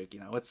on Magic. You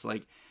know, it's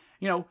like,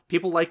 you know,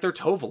 people like their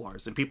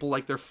Tovolars and people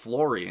like their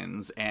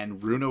Florians and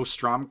Runo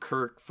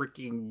Stromkirk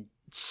freaking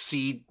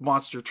Seed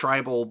Monster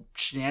Tribal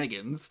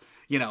shenanigans,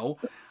 you know,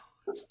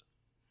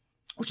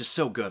 which is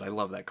so good. I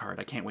love that card.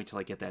 I can't wait till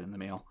I get that in the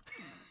mail.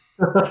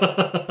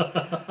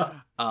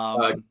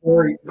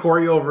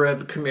 Corey over at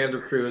the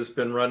Commander Crew has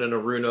been running a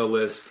Runo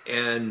list,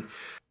 and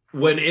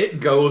when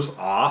it goes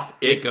off,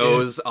 it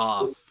goes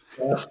off.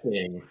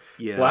 Disgusting.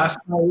 Yeah.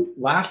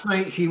 Last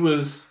night he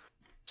was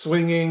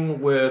swinging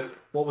with,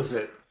 what was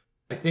it?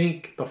 I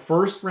think the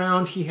first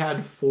round he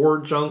had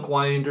 4 Junk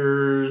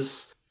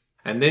Winders,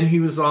 and then he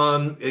was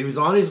on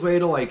his way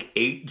to like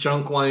 8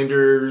 Junk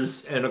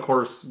Winders, and of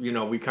course, you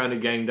know, we kind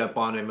of ganged up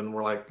on him, and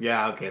we're like,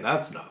 yeah, okay,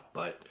 that's enough.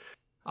 But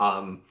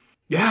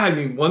yeah, I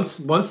mean, once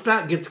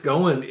that gets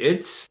going,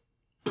 it's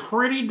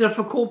pretty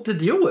difficult to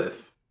deal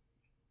with.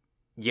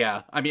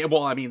 Yeah, I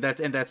mean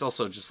that's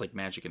also just like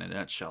Magic in a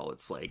nutshell.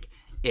 It's like,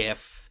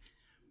 if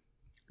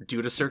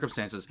due to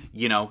circumstances,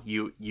 you know,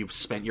 you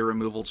spent your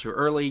removal too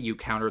early, you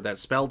countered that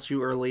spell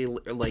too early,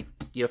 like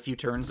a few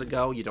turns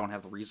ago, you don't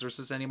have the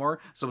resources anymore,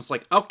 so it's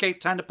like, okay,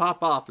 time to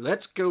pop off,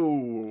 let's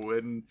go,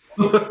 and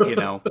you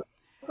know,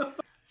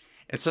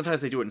 and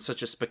sometimes they do it in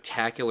such a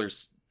spectacular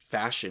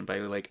fashion by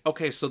like,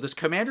 okay, so this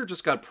commander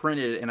just got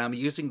printed, and I'm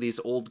using these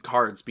old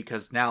cards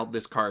because now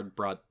this card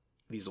brought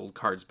these old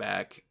cards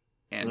back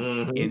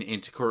and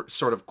into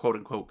sort of quote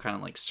unquote kind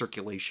of like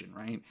circulation,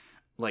 right?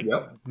 Like,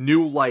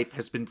 new life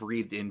has been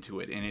breathed into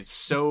it, and it's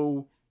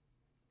so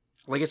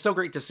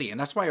great to see. And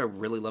that's why I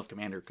really love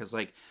Commander, because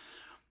like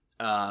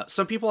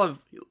some people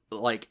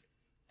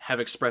have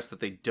expressed that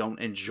they don't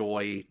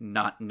enjoy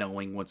not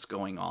knowing what's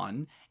going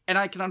on, and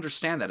I can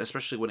understand that,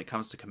 especially when it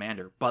comes to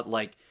Commander. But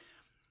like,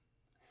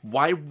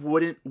 why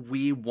wouldn't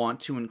we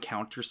want to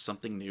encounter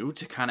something new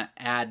to kind of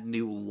add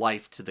new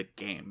life to the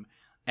game?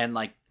 And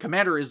like,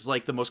 Commander is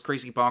like the most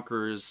crazy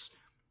bonkers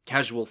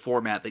casual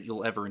format that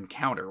you'll ever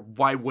encounter.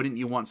 Why wouldn't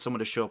you want someone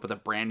to show up with a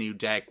brand new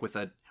deck with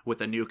a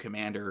new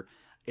commander?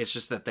 It's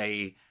just that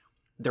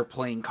they're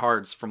playing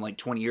cards from like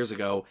 20 years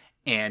ago,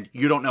 and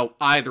you don't know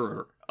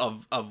either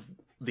of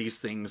these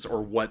things,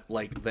 or what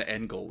like the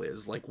end goal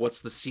is. Like, what's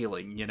the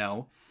ceiling, you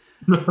know?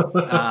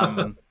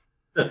 And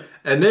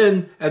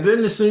then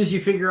as soon as you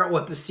figure out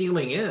what the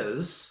ceiling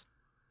is,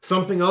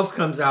 something else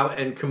comes out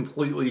and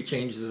completely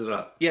changes it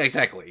up. Yeah,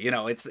 exactly. You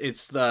know, it's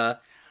the,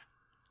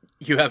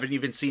 you haven't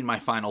even seen my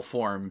final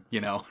form, you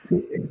know?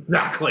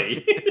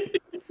 Exactly.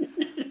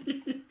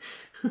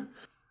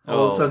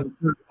 All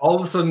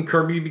of a sudden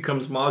Kirby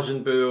becomes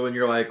Majin Buu, and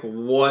you're like,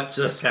 what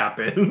just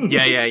happened?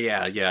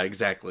 Yeah,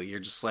 exactly. You're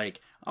just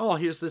like, oh,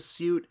 here's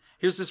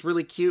this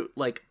really cute,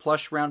 like,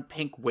 plush round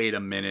pink. Wait a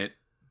minute.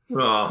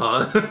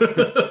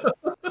 Uh-huh.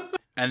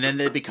 And then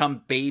they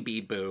become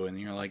Baby Buu, and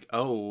you're like,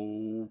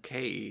 oh,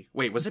 okay.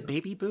 Wait, was it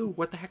Baby Buu?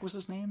 What the heck was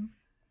his name?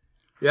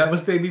 Yeah, it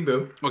was Baby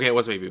Buu. Okay, it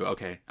was Baby Buu.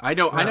 Okay. I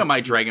know my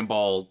Dragon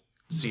Ball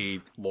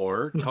Z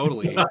lore,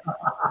 totally.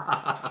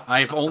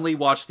 I've only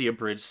watched the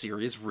abridged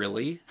series,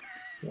 really.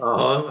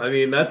 I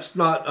mean, that's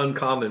not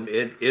uncommon.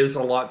 It is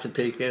a lot to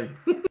take in.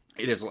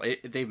 It is.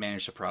 They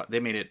managed to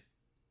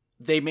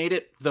they made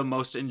it the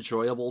most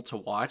enjoyable to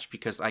watch,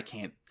 because I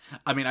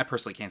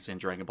personally can't stand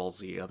Dragon Ball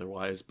Z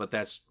otherwise, but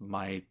that's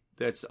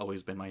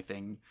always been my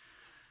thing.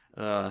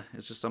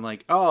 It's just, I'm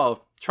like,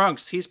 oh,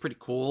 Trunks, he's pretty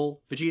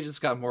cool. Vegeta's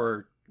got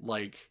more,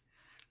 like,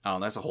 oh,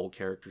 that's a whole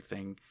character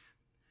thing.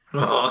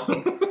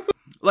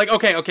 Like,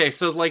 okay,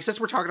 so, like, since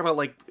we're talking about,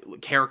 like,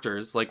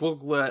 characters, like,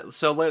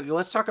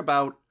 let's talk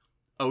about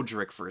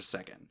Odric for a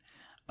second.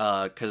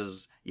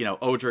 Because, you know,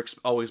 Odric's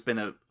always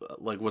been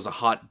was a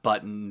hot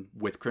button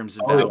with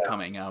Crimson Vow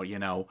coming out, you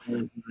know.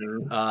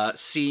 Mm-hmm.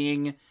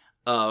 Seeing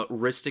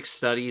Ristic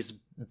Studies'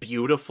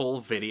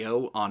 beautiful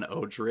video on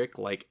Odric,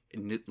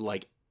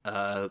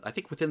 I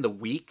think within the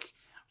week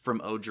from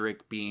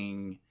Odric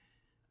being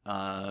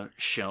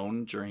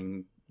shown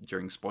during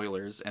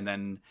spoilers, and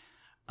then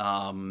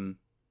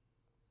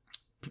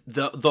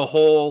the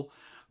whole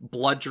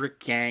Bloodric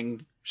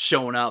gang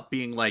showing up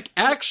being like,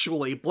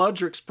 actually,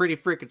 Bloodrick's pretty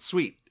freaking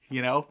sweet,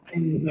 you know?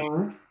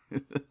 Mhm.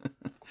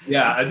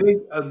 Yeah, I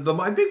think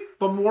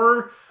the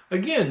more,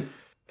 again,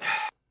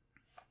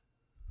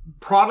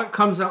 product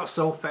comes out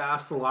so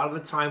fast. A lot of the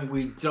time,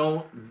 we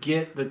don't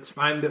get the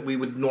time that we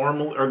would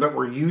normally, or that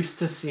we're used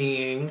to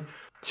seeing,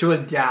 to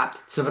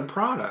adapt to the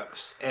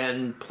products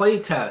and play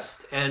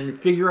test and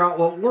figure out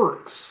what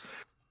works.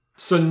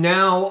 So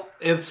now,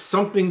 if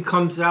something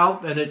comes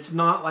out and it's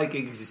not like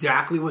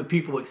exactly what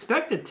people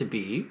expect it to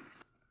be,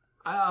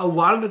 a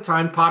lot of the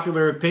time,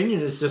 popular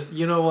opinion is just,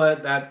 you know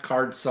what, that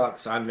card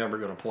sucks. I'm never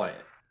going to play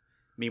it.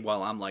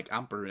 Meanwhile, I'm like,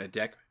 I'm brewing a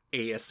deck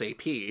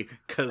ASAP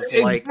because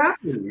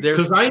Exactly.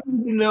 there's Because I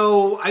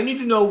need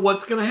to know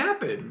what's going to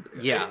happen.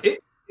 Yeah.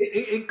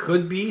 It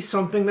could be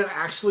something that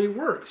actually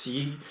works.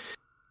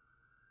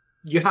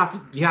 You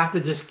have to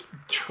just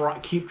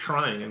keep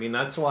trying. I mean,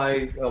 that's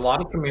why a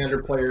lot of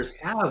Commander players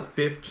have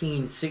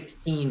 15,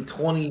 16,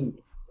 20,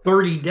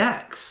 30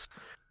 decks.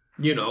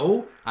 You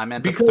know, I'm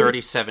at the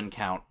 37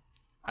 count,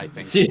 I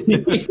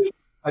think.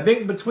 I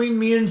think between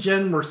me and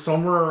Jen, we're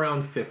somewhere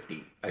around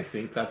 50. I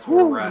think that's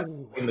where we're at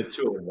in the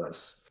two of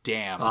us.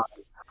 Damn.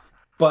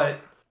 But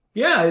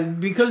yeah,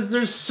 because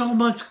there's so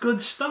much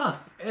good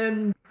stuff,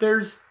 and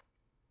there's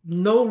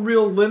no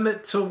real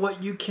limit to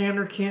what you can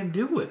or can't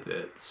do with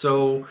it.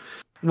 So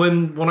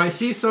when I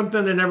see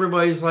something and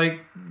everybody's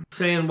like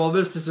saying, "Well,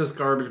 this is just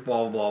garbage,"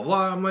 blah blah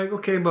blah, I'm like,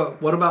 okay,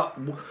 but what about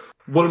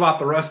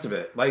the rest of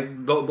it?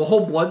 Like the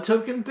whole blood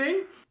token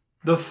thing.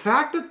 The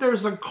fact that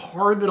there's a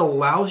card that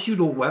allows you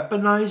to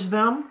weaponize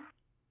them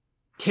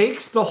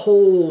takes the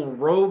whole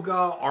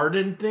Roga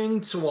Arden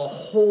thing to a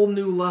whole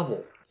new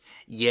level.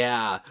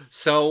 Yeah.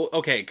 So,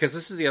 okay, because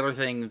this is the other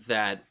thing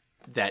that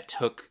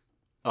took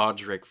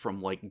Odric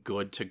from, like,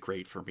 good to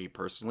great for me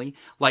personally.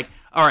 Like,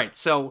 alright,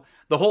 so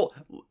the whole...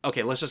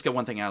 Okay, let's just get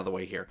one thing out of the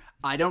way here.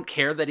 I don't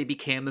care that he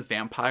became a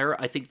vampire.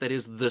 I think that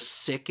is the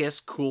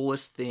sickest,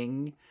 coolest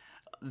thing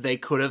they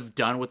could have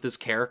done with this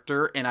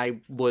character, and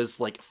I was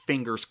like,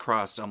 fingers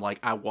crossed, I'm like,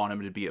 I want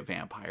him to be a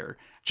vampire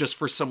just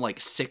for some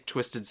like sick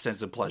twisted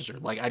sense of pleasure.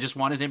 Like, I just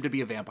wanted him to be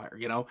a vampire,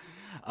 you know?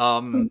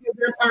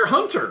 Vampire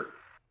hunter.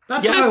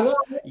 That's yes, what I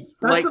want.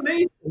 That's like,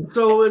 amazing.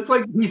 So it's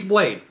like, he's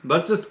Blade.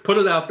 Let's just put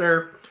it out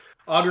there.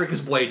 Odric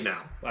is Blade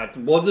now.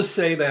 We'll just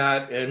say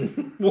that,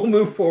 and we'll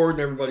move forward,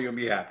 and everybody will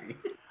be happy.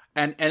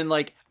 And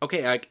like,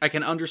 okay, I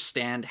can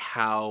understand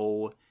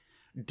how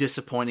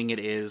disappointing it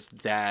is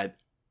that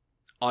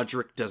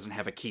Odric doesn't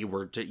have a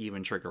keyword to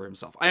even trigger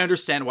himself. I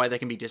understand why that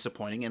can be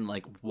disappointing, and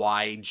like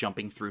why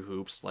jumping through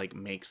hoops like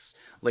makes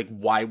like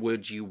why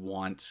would you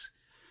want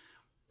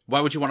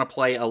to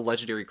play a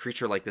legendary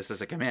creature like this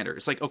as a commander?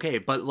 It's like, okay,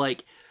 but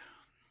like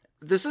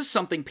this is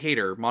something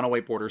Peter Mono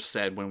White Borders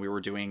said when we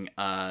were doing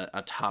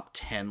a top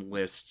 10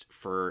 list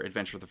for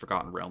Adventure of the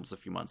Forgotten Realms a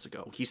few months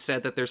ago. He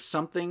said that there's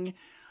something,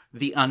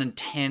 the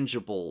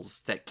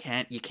unintangibles, that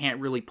you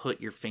can't really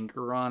put your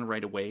finger on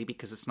right away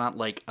because it's not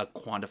like a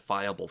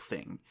quantifiable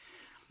thing.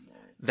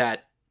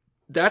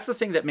 That's the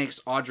thing that makes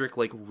Odric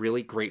like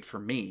really great for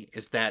me,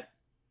 is that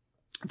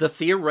the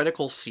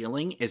theoretical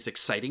ceiling is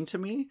exciting to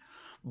me,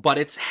 but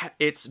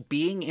it's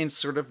being in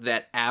sort of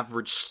that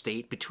average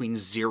state between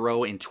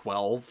 0 and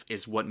 12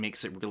 is what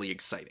makes it really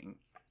exciting,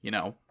 you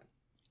know?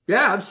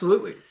 Yeah,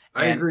 absolutely.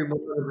 I agree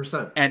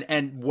 100%.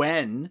 And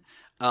when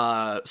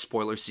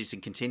spoiler season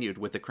continued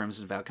with the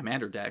Crimson Vow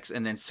Commander decks,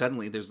 and then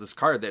suddenly there's this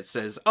card that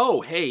says, oh,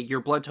 hey, your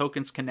blood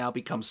tokens can now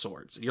become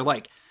swords. And you're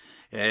like,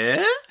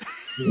 eh?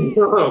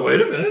 Oh,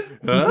 wait a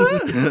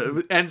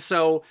minute.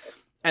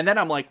 And then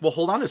I'm like, well,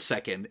 hold on a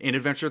second. In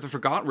Adventure of the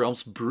Forgotten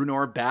Realms,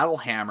 Brunor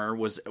Battlehammer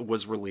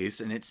was released,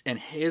 and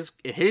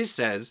his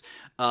says,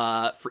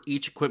 for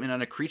each equipment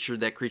on a creature,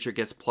 that creature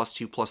gets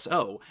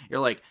 +2/+0. You're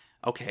like,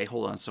 okay,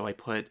 hold on. So I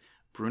put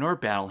Brunor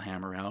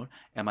Battlehammer out,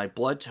 and my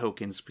blood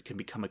tokens can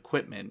become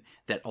equipment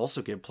that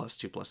also give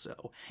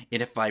 +2/+0.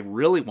 And if I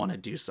really want to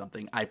do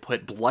something, I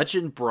put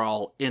Bludgeon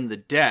Brawl in the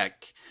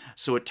deck,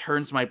 so it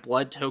turns my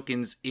blood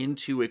tokens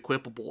into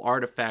equipable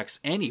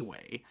artifacts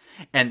anyway,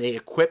 and they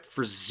equip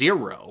for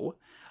 0.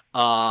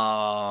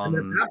 And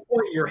at that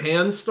point, your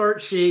hands start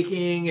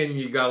shaking, and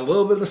you got a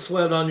little bit of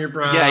sweat on your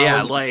brow.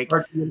 Yeah, like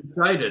start getting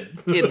excited.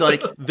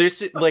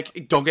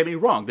 Don't get me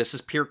wrong. This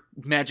is pure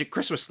Magic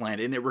Christmas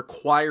Land, and it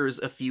requires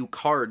a few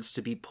cards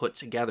to be put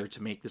together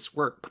to make this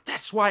work. But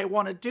that's why I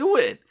want to do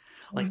it.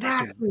 Like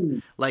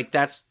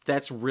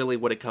that's really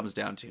what it comes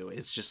down to.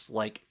 It's just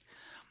like,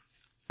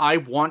 I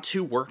want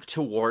to work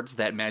towards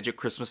that Magic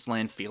Christmas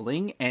Land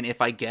feeling, and if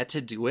I get to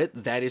do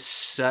it, that is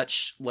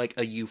such like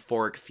a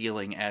euphoric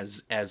feeling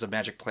as a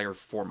Magic player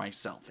for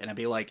myself. And I'd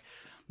be like,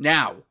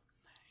 now,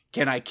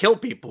 can I kill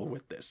people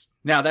with this?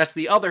 Now, that's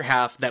the other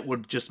half that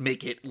would just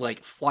make it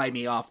like fly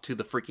me off to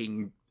the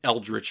freaking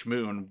Eldritch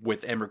Moon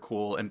with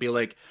Emrakul and be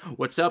like,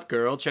 what's up,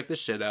 girl? Check this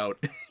shit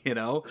out. You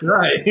know?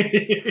 Right.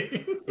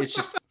 It's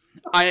just...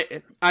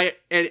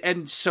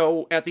 and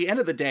so at the end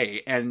of the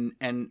day,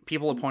 and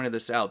people have pointed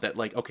this out, that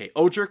like, okay,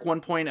 Odric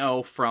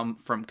 1.0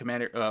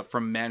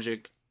 from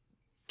Magic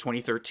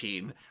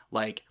 2013,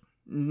 like,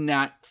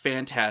 not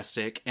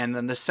fantastic. And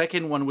then the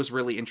second one was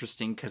really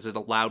interesting because it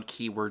allowed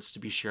keywords to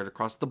be shared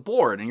across the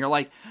board. And you're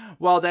like,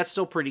 well, that's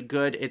still pretty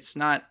good. It's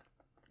not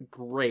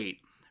great.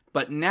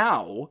 But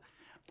now,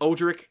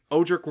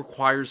 Odric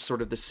requires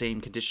sort of the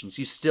same conditions.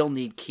 You still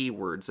need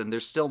keywords, and there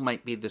still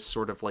might be this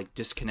sort of like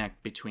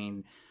disconnect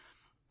between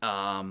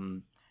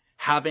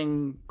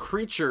having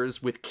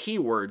creatures with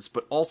keywords,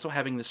 but also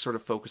having this sort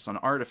of focus on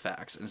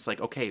artifacts. And it's like,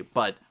 okay,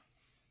 but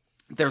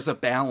there's a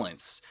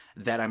balance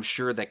that I'm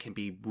sure that can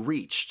be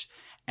reached,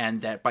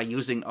 and that by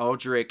using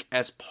Odric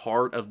as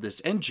part of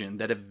this engine,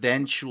 that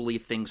eventually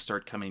things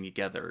start coming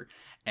together.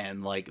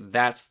 And like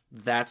that's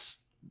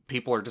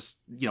people are just,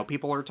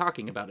 people are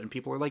talking about it, and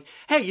people are like,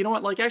 hey, you know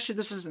what, like, actually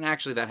this isn't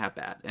actually that half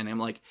bad. And I'm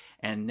like,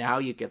 and now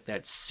you get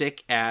that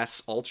sick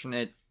ass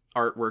alternate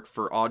artwork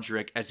for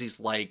Odric as he's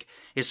like,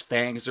 his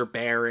fangs are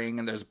baring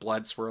and there's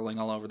blood swirling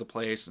all over the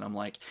place, and I'm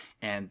like,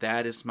 and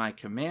that is my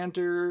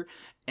commander,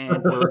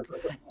 and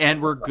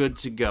we're good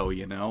to go.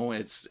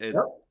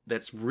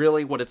 That's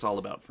really what it's all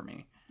about for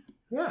me.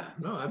 Yeah,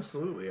 no,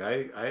 absolutely.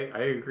 I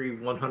agree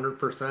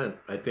 100%.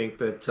 I think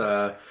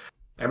that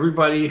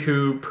everybody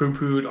who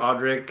poo-pooed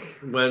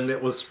Odric when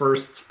it was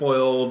first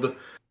spoiled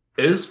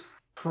is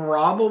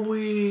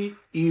probably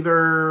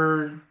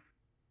either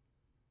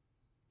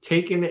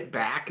taking it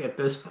back at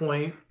this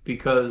point,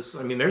 because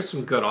I mean there's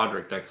some good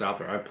Odric decks out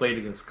there. I played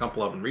against a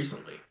couple of them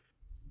recently.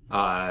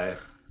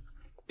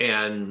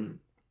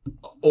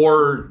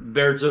 Or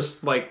they're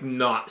just like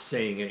not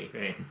saying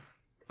anything.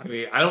 I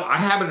mean, I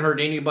haven't heard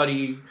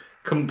anybody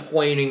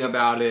complaining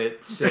about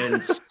it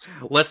since.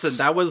 Listen,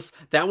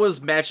 that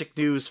was Magic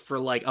news for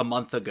like a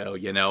month ago.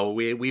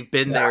 We've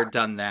been there,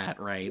 done that,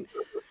 right?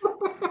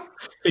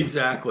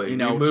 Exactly.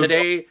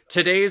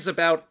 Today's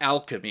about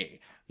alchemy.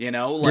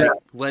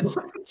 Let's,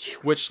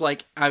 which,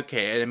 like,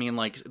 okay, I mean,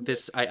 like,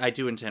 this, I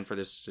do intend for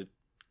this to,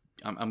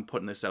 I'm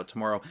putting this out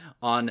tomorrow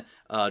on,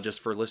 just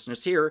for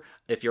listeners here.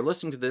 If you're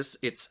listening to this,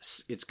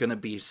 it's gonna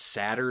be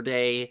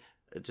Saturday,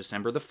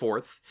 December the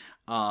 4th.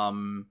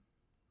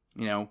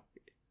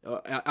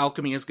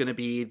 Alchemy is gonna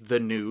be the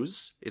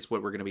news, is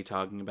what we're gonna be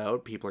talking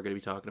about. People are gonna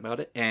be talking about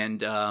it, and,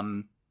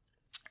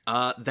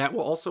 that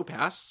will also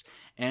pass,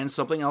 and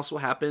something else will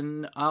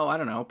happen. Oh, I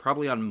don't know,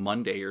 probably on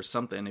Monday or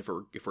something. If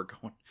we're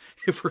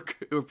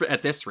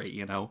at this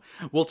rate,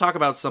 we'll talk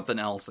about something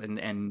else.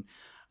 And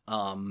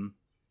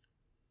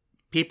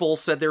people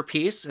said their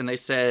piece, and they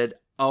said,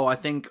 "Oh, I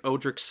think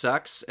Odric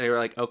sucks." And they were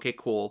like, "Okay,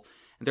 cool."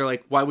 And they're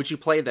like, "Why would you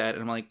play that?"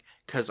 And I'm like,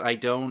 "Because I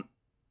don't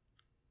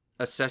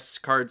assess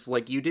cards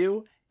like you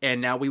do." And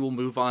now we will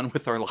move on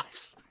with our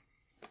lives.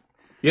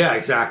 Yeah,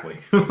 exactly.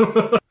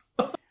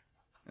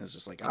 It's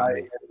just like,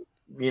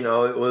 it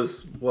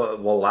was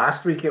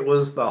last week it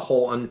was the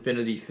whole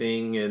Infinity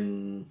thing,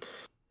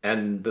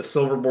 and the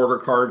silver border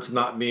cards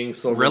not being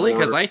silver. Really?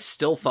 Because I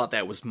still thought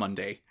that was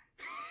Monday.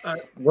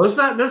 Was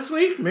that this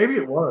week? Maybe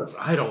it was.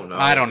 I don't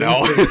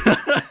know.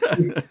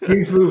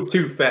 Things move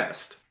too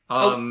fast.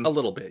 A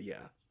little bit,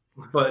 yeah.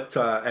 But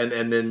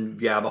and then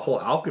the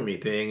whole alchemy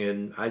thing,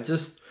 and I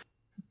just.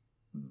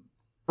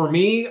 For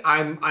me,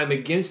 I'm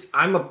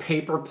a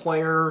paper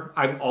player.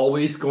 I'm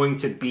always going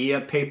to be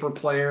a paper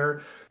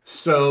player.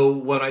 So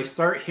when I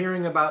start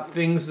hearing about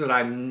things that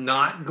I'm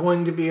not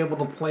going to be able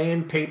to play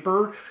in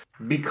paper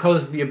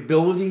because the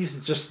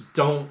abilities just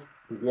don't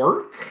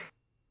work,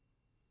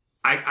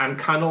 I'm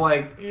kind of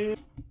like,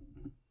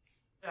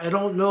 I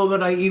don't know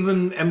that I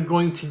even am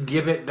going to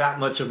give it that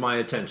much of my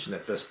attention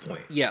at this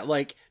point. Yeah,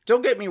 like,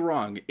 don't get me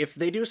wrong. If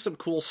they do some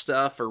cool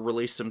stuff or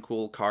release some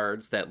cool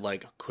cards that,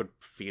 like, could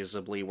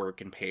feasibly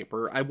work in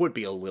paper, I would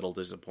be a little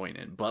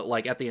disappointed. But,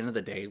 like, at the end of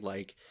the day,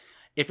 like,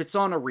 if it's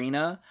on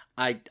Arena,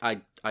 I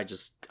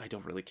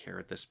don't really care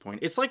at this point.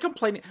 It's like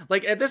complaining,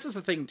 like, and this is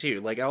the thing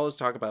too, like, I always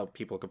talk about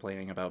people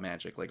complaining about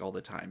Magic, like, all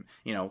the time.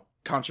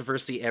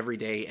 Controversy every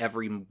day,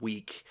 every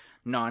week,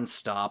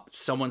 nonstop.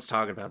 Someone's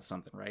talking about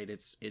something, right?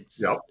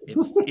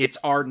 It's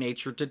our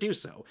nature to do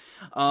so.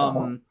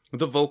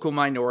 The vocal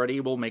minority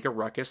will make a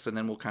ruckus, and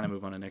then we'll kind of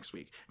move on to next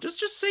week. Just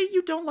say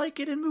you don't like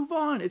it and move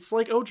on. It's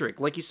like Odric,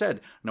 like you said,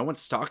 no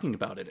one's talking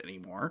about it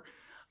anymore.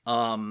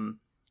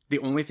 The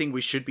only thing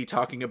we should be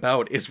talking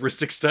about is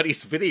Rhystic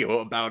Study's video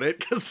about it,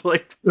 because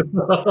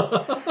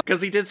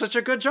he did such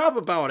a good job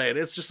about it.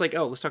 It's just like,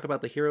 oh, let's talk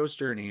about the hero's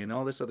journey and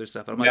all this other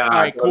stuff. And I'm like, all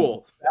right,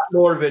 cool. That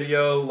lore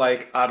video,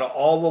 like, out of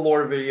all the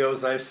lore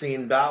videos I've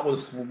seen, that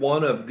was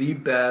one of the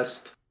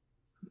best.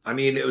 I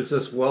mean, it was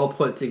just well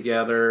put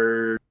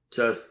together.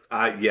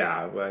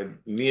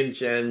 Me and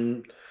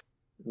Jen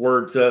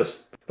were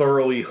just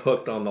thoroughly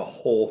hooked on the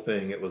whole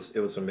thing. It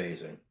was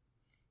amazing.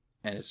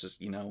 And it's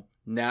just,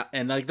 now,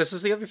 and like, this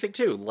is the other thing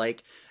too,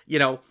 like,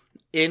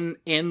 in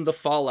the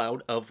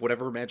fallout of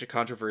whatever Magic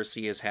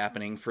controversy is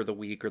happening for the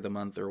week or the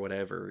month or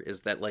whatever,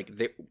 is that, like,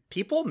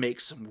 people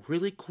make some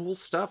really cool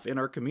stuff in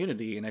our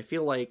community. And I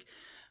feel like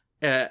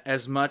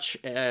as much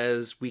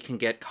as we can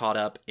get caught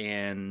up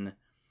in,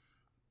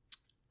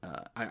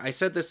 I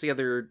said this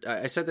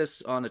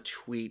on a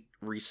tweet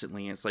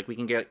recently. It's like, we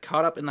can get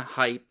caught up in the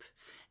hype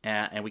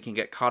and we can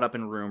get caught up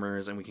in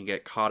rumors, and we can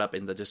get caught up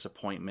in the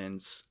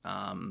disappointments.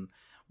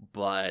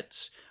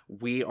 But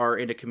we are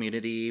in a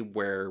community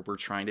where we're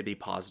trying to be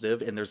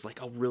positive, and there's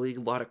like a really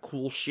lot of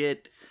cool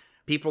shit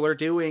people are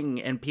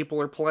doing and people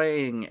are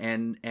playing,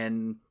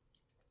 and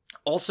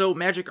also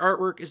Magic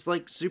artwork is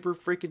like super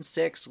freaking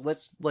sick. So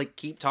let's like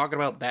keep talking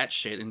about that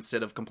shit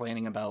instead of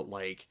complaining about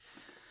like,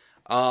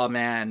 oh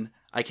man,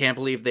 I can't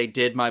believe they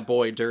did my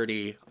boy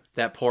dirty,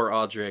 that poor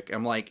Audric.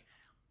 I'm like,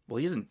 well,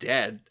 he isn't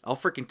dead. I'll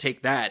freaking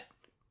take that.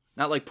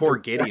 Not like poor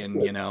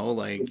Gideon, you know,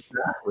 like.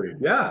 Exactly.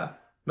 Yeah.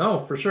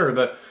 No, for sure.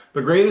 One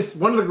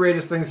of the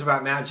greatest things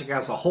about Magic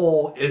as a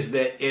whole is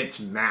that it's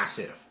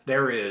massive.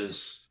 There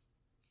is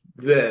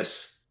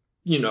this,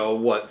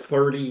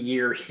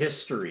 30-year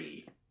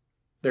history.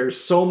 There's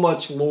so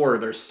much lore.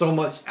 There's so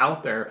much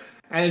out there.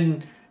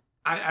 And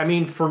I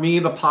mean, for me,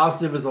 the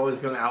positive is always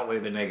going to outweigh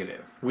the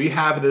negative. We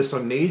have this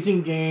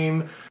amazing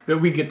game that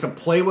we get to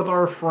play with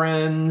our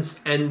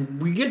friends,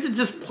 and we get to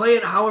just play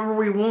it however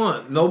we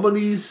want.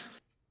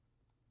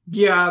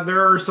 Yeah,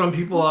 there are some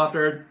people out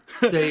there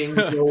saying,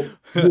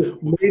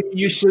 maybe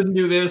you shouldn't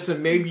do this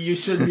and maybe you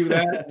shouldn't do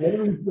that.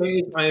 One of these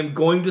days, I am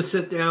going to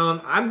sit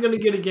down. I'm going to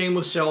get a game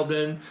with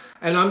Sheldon,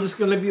 and I'm just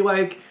going to be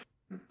like,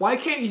 why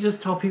can't you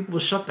just tell people to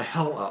shut the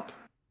hell up?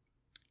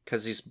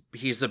 Because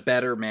he's a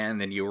better man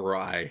than you or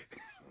I.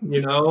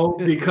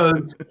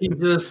 Because he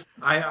just,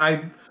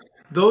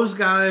 those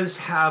guys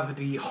have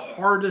the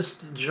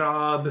hardest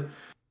job,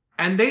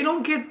 and they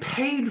don't get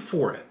paid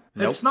for it.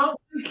 Nope. It's not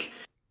like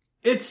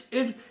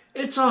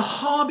it's a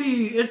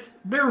hobby.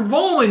 They're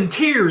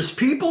volunteers,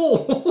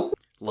 people.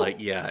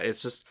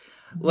 It's just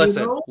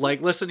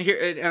listen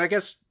here, and I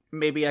guess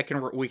maybe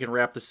we can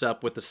wrap this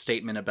up with a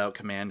statement about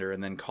Commander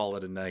and then call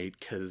it a night,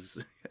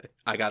 because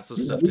I got some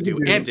stuff to do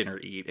and dinner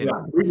to eat. Yeah,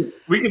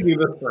 we can do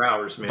this for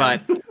hours, man.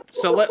 But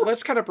so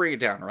let's kind of break it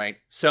down, right?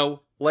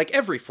 So like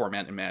every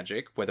format in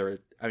Magic,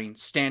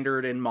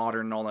 standard and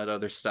modern and all that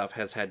other stuff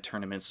has had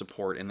tournament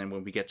support, and then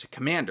when we get to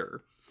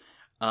Commander,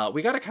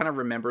 we got to kind of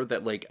remember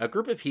that like a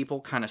group of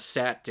people kind of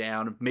sat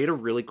down, made a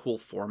really cool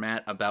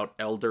format about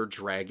elder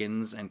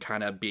dragons and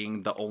kind of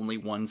being the only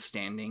one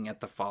standing at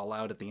the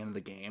fallout at the end of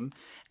the game.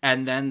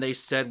 And then they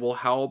said, well,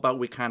 how about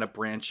we kind of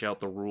branch out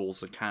the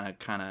rules and kind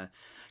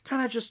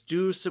of just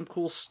do some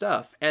cool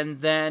stuff. And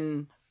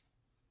then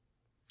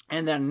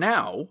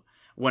now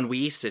when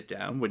we sit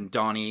down, when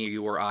Donnie,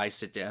 you or I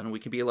sit down, we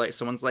can be like,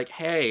 someone's like,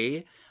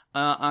 hey,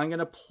 I'm going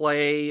to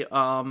play,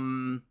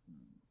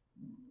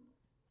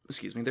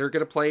 they're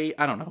going to play,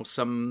 I don't know,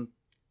 some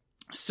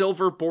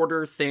silver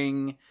border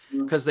thing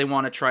because they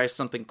want to try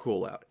something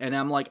cool out. And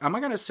I'm like, am I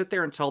going to sit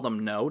there and tell them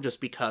no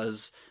just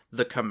because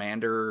the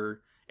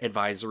Commander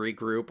advisory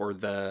group or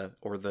the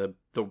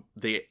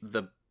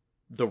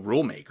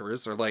rule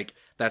makers are like,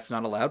 that's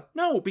not allowed?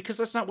 No, because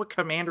that's not what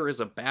Commander is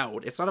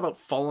about. It's not about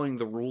following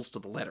the rules to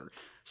the letter.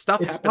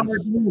 Stuff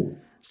happens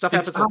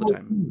all the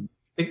time.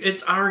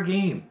 It's our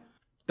game.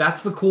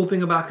 That's the cool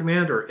thing about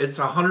Commander. It's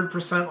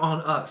 100%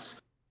 on us.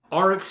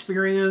 Our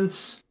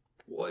experience,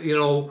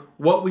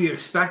 what we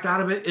expect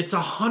out of it, it's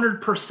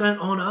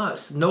 100% on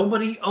us.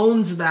 Nobody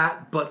owns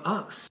that but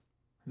us.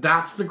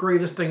 That's the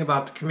greatest thing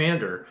about the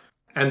Commander.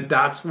 And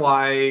that's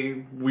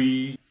why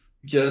we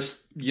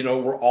just,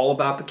 we're all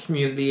about the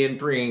community and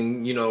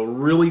bringing,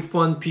 really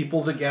fun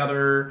people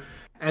together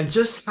and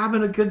just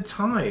having a good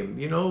time.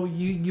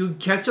 You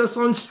catch us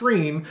on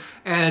stream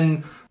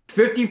and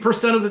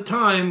 50% of the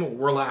time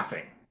we're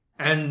laughing.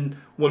 And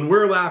when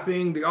we're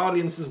laughing, the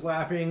audience is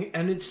laughing,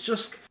 and it's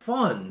just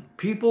fun.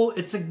 People,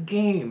 it's a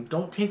game.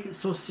 Don't take it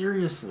so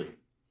seriously.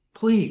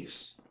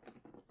 Please.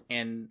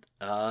 And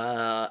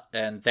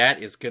that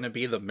is going to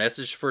be the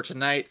message for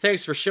tonight.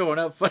 Thanks for showing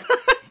up.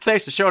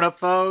 Thanks for showing up,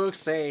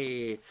 folks.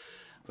 Hey.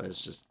 But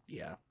it's just,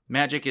 yeah.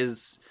 Magic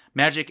is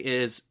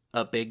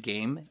a big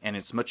game, and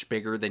it's much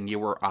bigger than you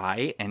or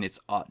I, and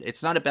it's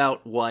not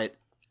about what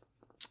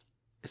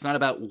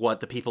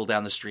the people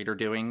down the street are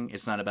doing.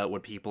 It's not about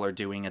what people are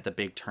doing at the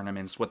big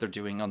tournaments, what they're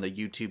doing on the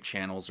YouTube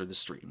channels or the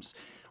streams.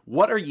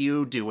 What are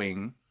you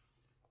doing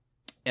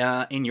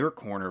in your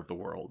corner of the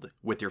world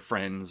with your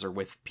friends or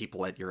with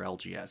people at your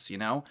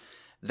LGS?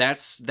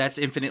 That's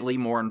infinitely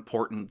more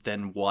important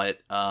than what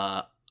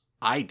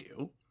I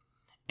do.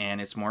 And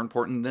it's more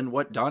important than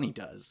what Donnie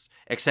does.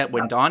 Except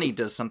when Donnie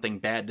does something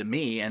bad to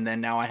me, and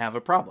then now I have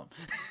a problem.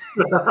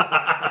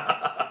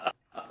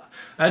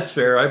 That's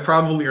fair. I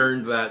probably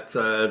earned that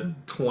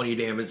 20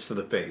 damage to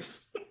the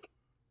face.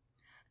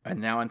 And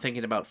now I'm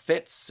thinking about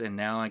Fitz, and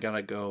now I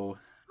gotta go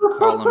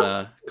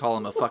call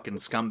him a fucking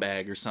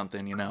scumbag or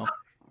something,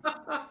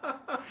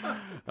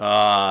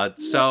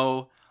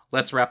 So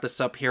let's wrap this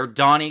up here.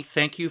 Donnie,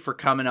 thank you for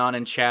coming on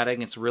and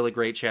chatting. It's really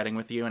great chatting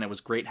with you, and it was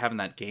great having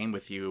that game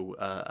with you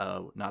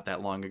not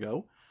that long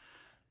ago.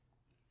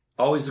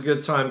 Always a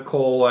good time,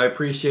 Cole. I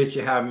appreciate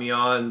you having me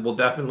on. We'll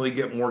definitely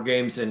get more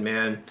games in,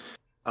 man.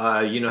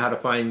 You know how to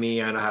find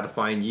me. I know how to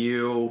find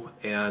you.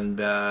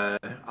 And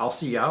I'll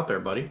see you out there,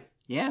 buddy.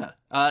 Yeah.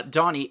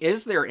 Donnie,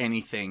 is there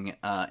anything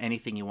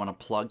you want to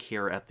plug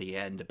here at the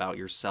end about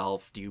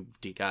yourself? Do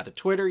you got a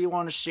Twitter you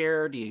want to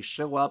share? Do you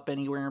show up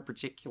anywhere in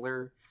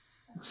particular?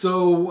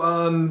 So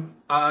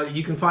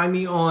you can find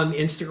me on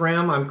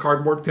Instagram. I'm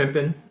Cardboard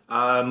Pimpin'.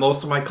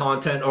 Most of my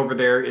content over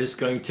there is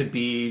going to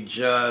be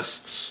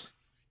just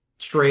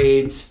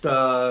trade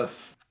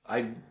stuff.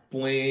 I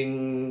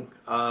bling.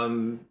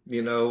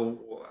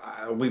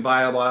 We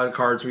buy a lot of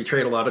cards. We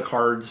trade a lot of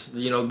cards.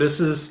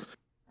 This is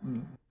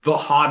the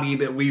hobby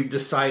that we've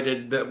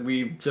decided that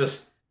we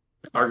just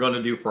are going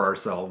to do for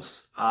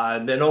ourselves.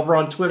 Then over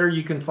on Twitter,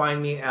 you can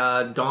find me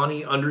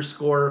Donnie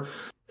 _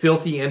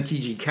 Filthy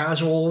MTG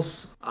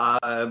Casuals.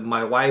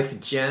 My wife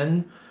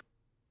Jen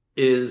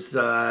is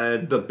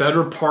the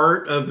better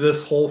part of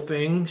this whole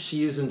thing.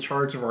 She is in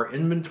charge of our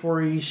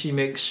inventory. She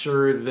makes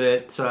sure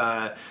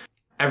that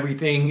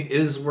everything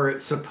is where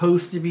it's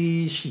supposed to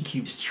be. She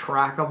keeps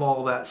track of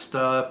all that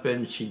stuff,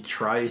 and she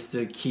tries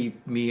to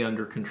keep me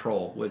under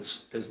control,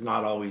 which is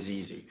not always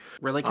easy.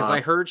 Really? Because I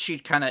heard she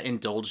kind of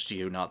indulged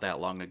you not that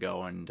long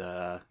ago, and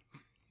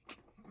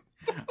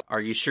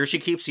are you sure she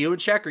keeps you in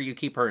check, or you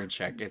keep her in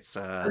check? It's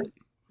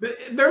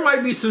there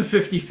might be some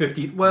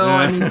 50-50. Well,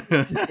 I mean,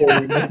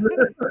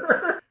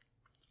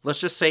 let's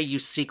just say you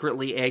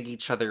secretly egg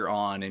each other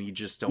on, and you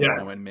just don't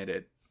want to admit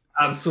it.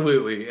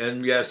 Absolutely,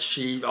 and yes,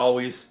 she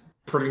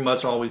pretty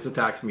much always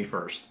attacks me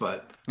first.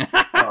 But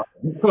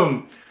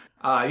and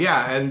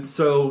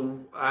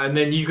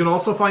then you can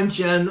also find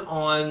Jen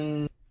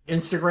on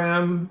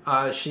Instagram.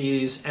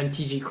 She's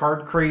MTG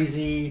Card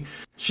Crazy.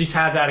 She's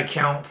had that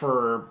account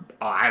for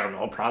I don't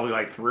know, probably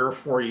like 3 or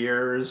 4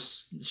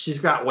 years. She's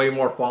got way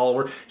more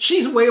followers.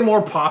 She's way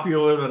more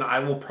popular than I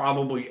will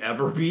probably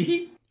ever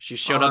be. She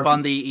showed up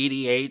on the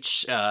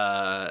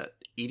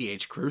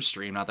EDH crew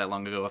stream not that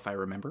long ago, if I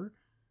remember.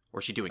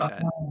 Or is she doing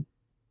that?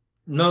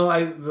 No,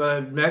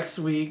 next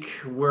week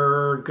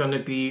we're gonna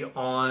be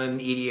on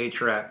EDH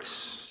Rex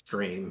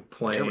stream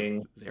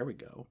playing. There we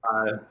go.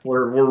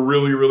 We're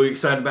really, really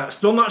excited about it.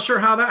 Still not sure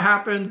how that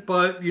happened,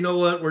 but you know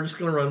what? We're just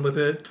gonna run with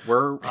it.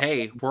 We're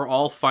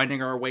all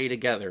finding our way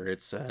together.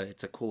 It's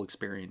a cool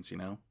experience,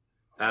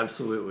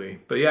 Absolutely.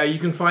 But yeah, you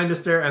can find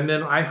us there. And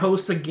then I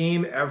host a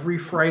game every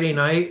Friday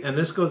night, and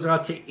this goes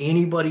out to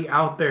anybody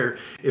out there.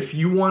 If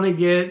you want to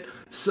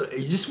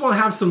you just want to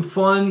have some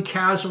fun,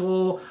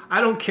 casual, I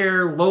don't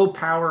care, low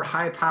power,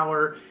 high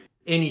power,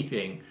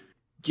 anything.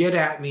 Get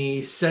at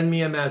me, send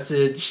me a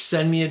message,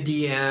 send me a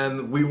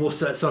DM. We will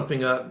set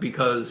something up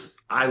because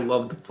I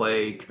love to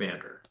play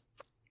Commander.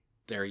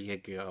 There you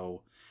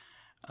go.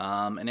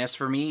 And as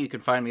for me, you can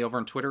find me over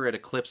on Twitter at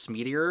Eclipse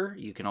Meteor.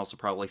 You can also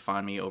probably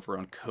find me over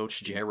on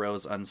Coach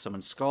Jaro's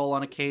Unsummoned Skull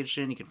on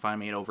occasion. You can find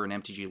me over in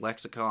MTG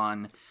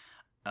Lexicon.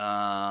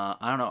 I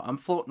don't know. I'm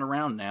floating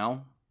around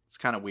now. It's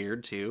kind of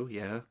weird, too.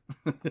 Yeah.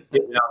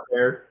 Getting out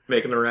there,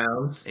 making the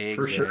rounds.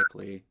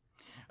 Exactly.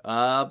 For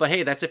sure. But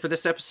hey, that's it for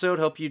this episode.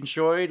 Hope you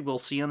enjoyed. We'll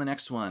see you on the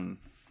next one.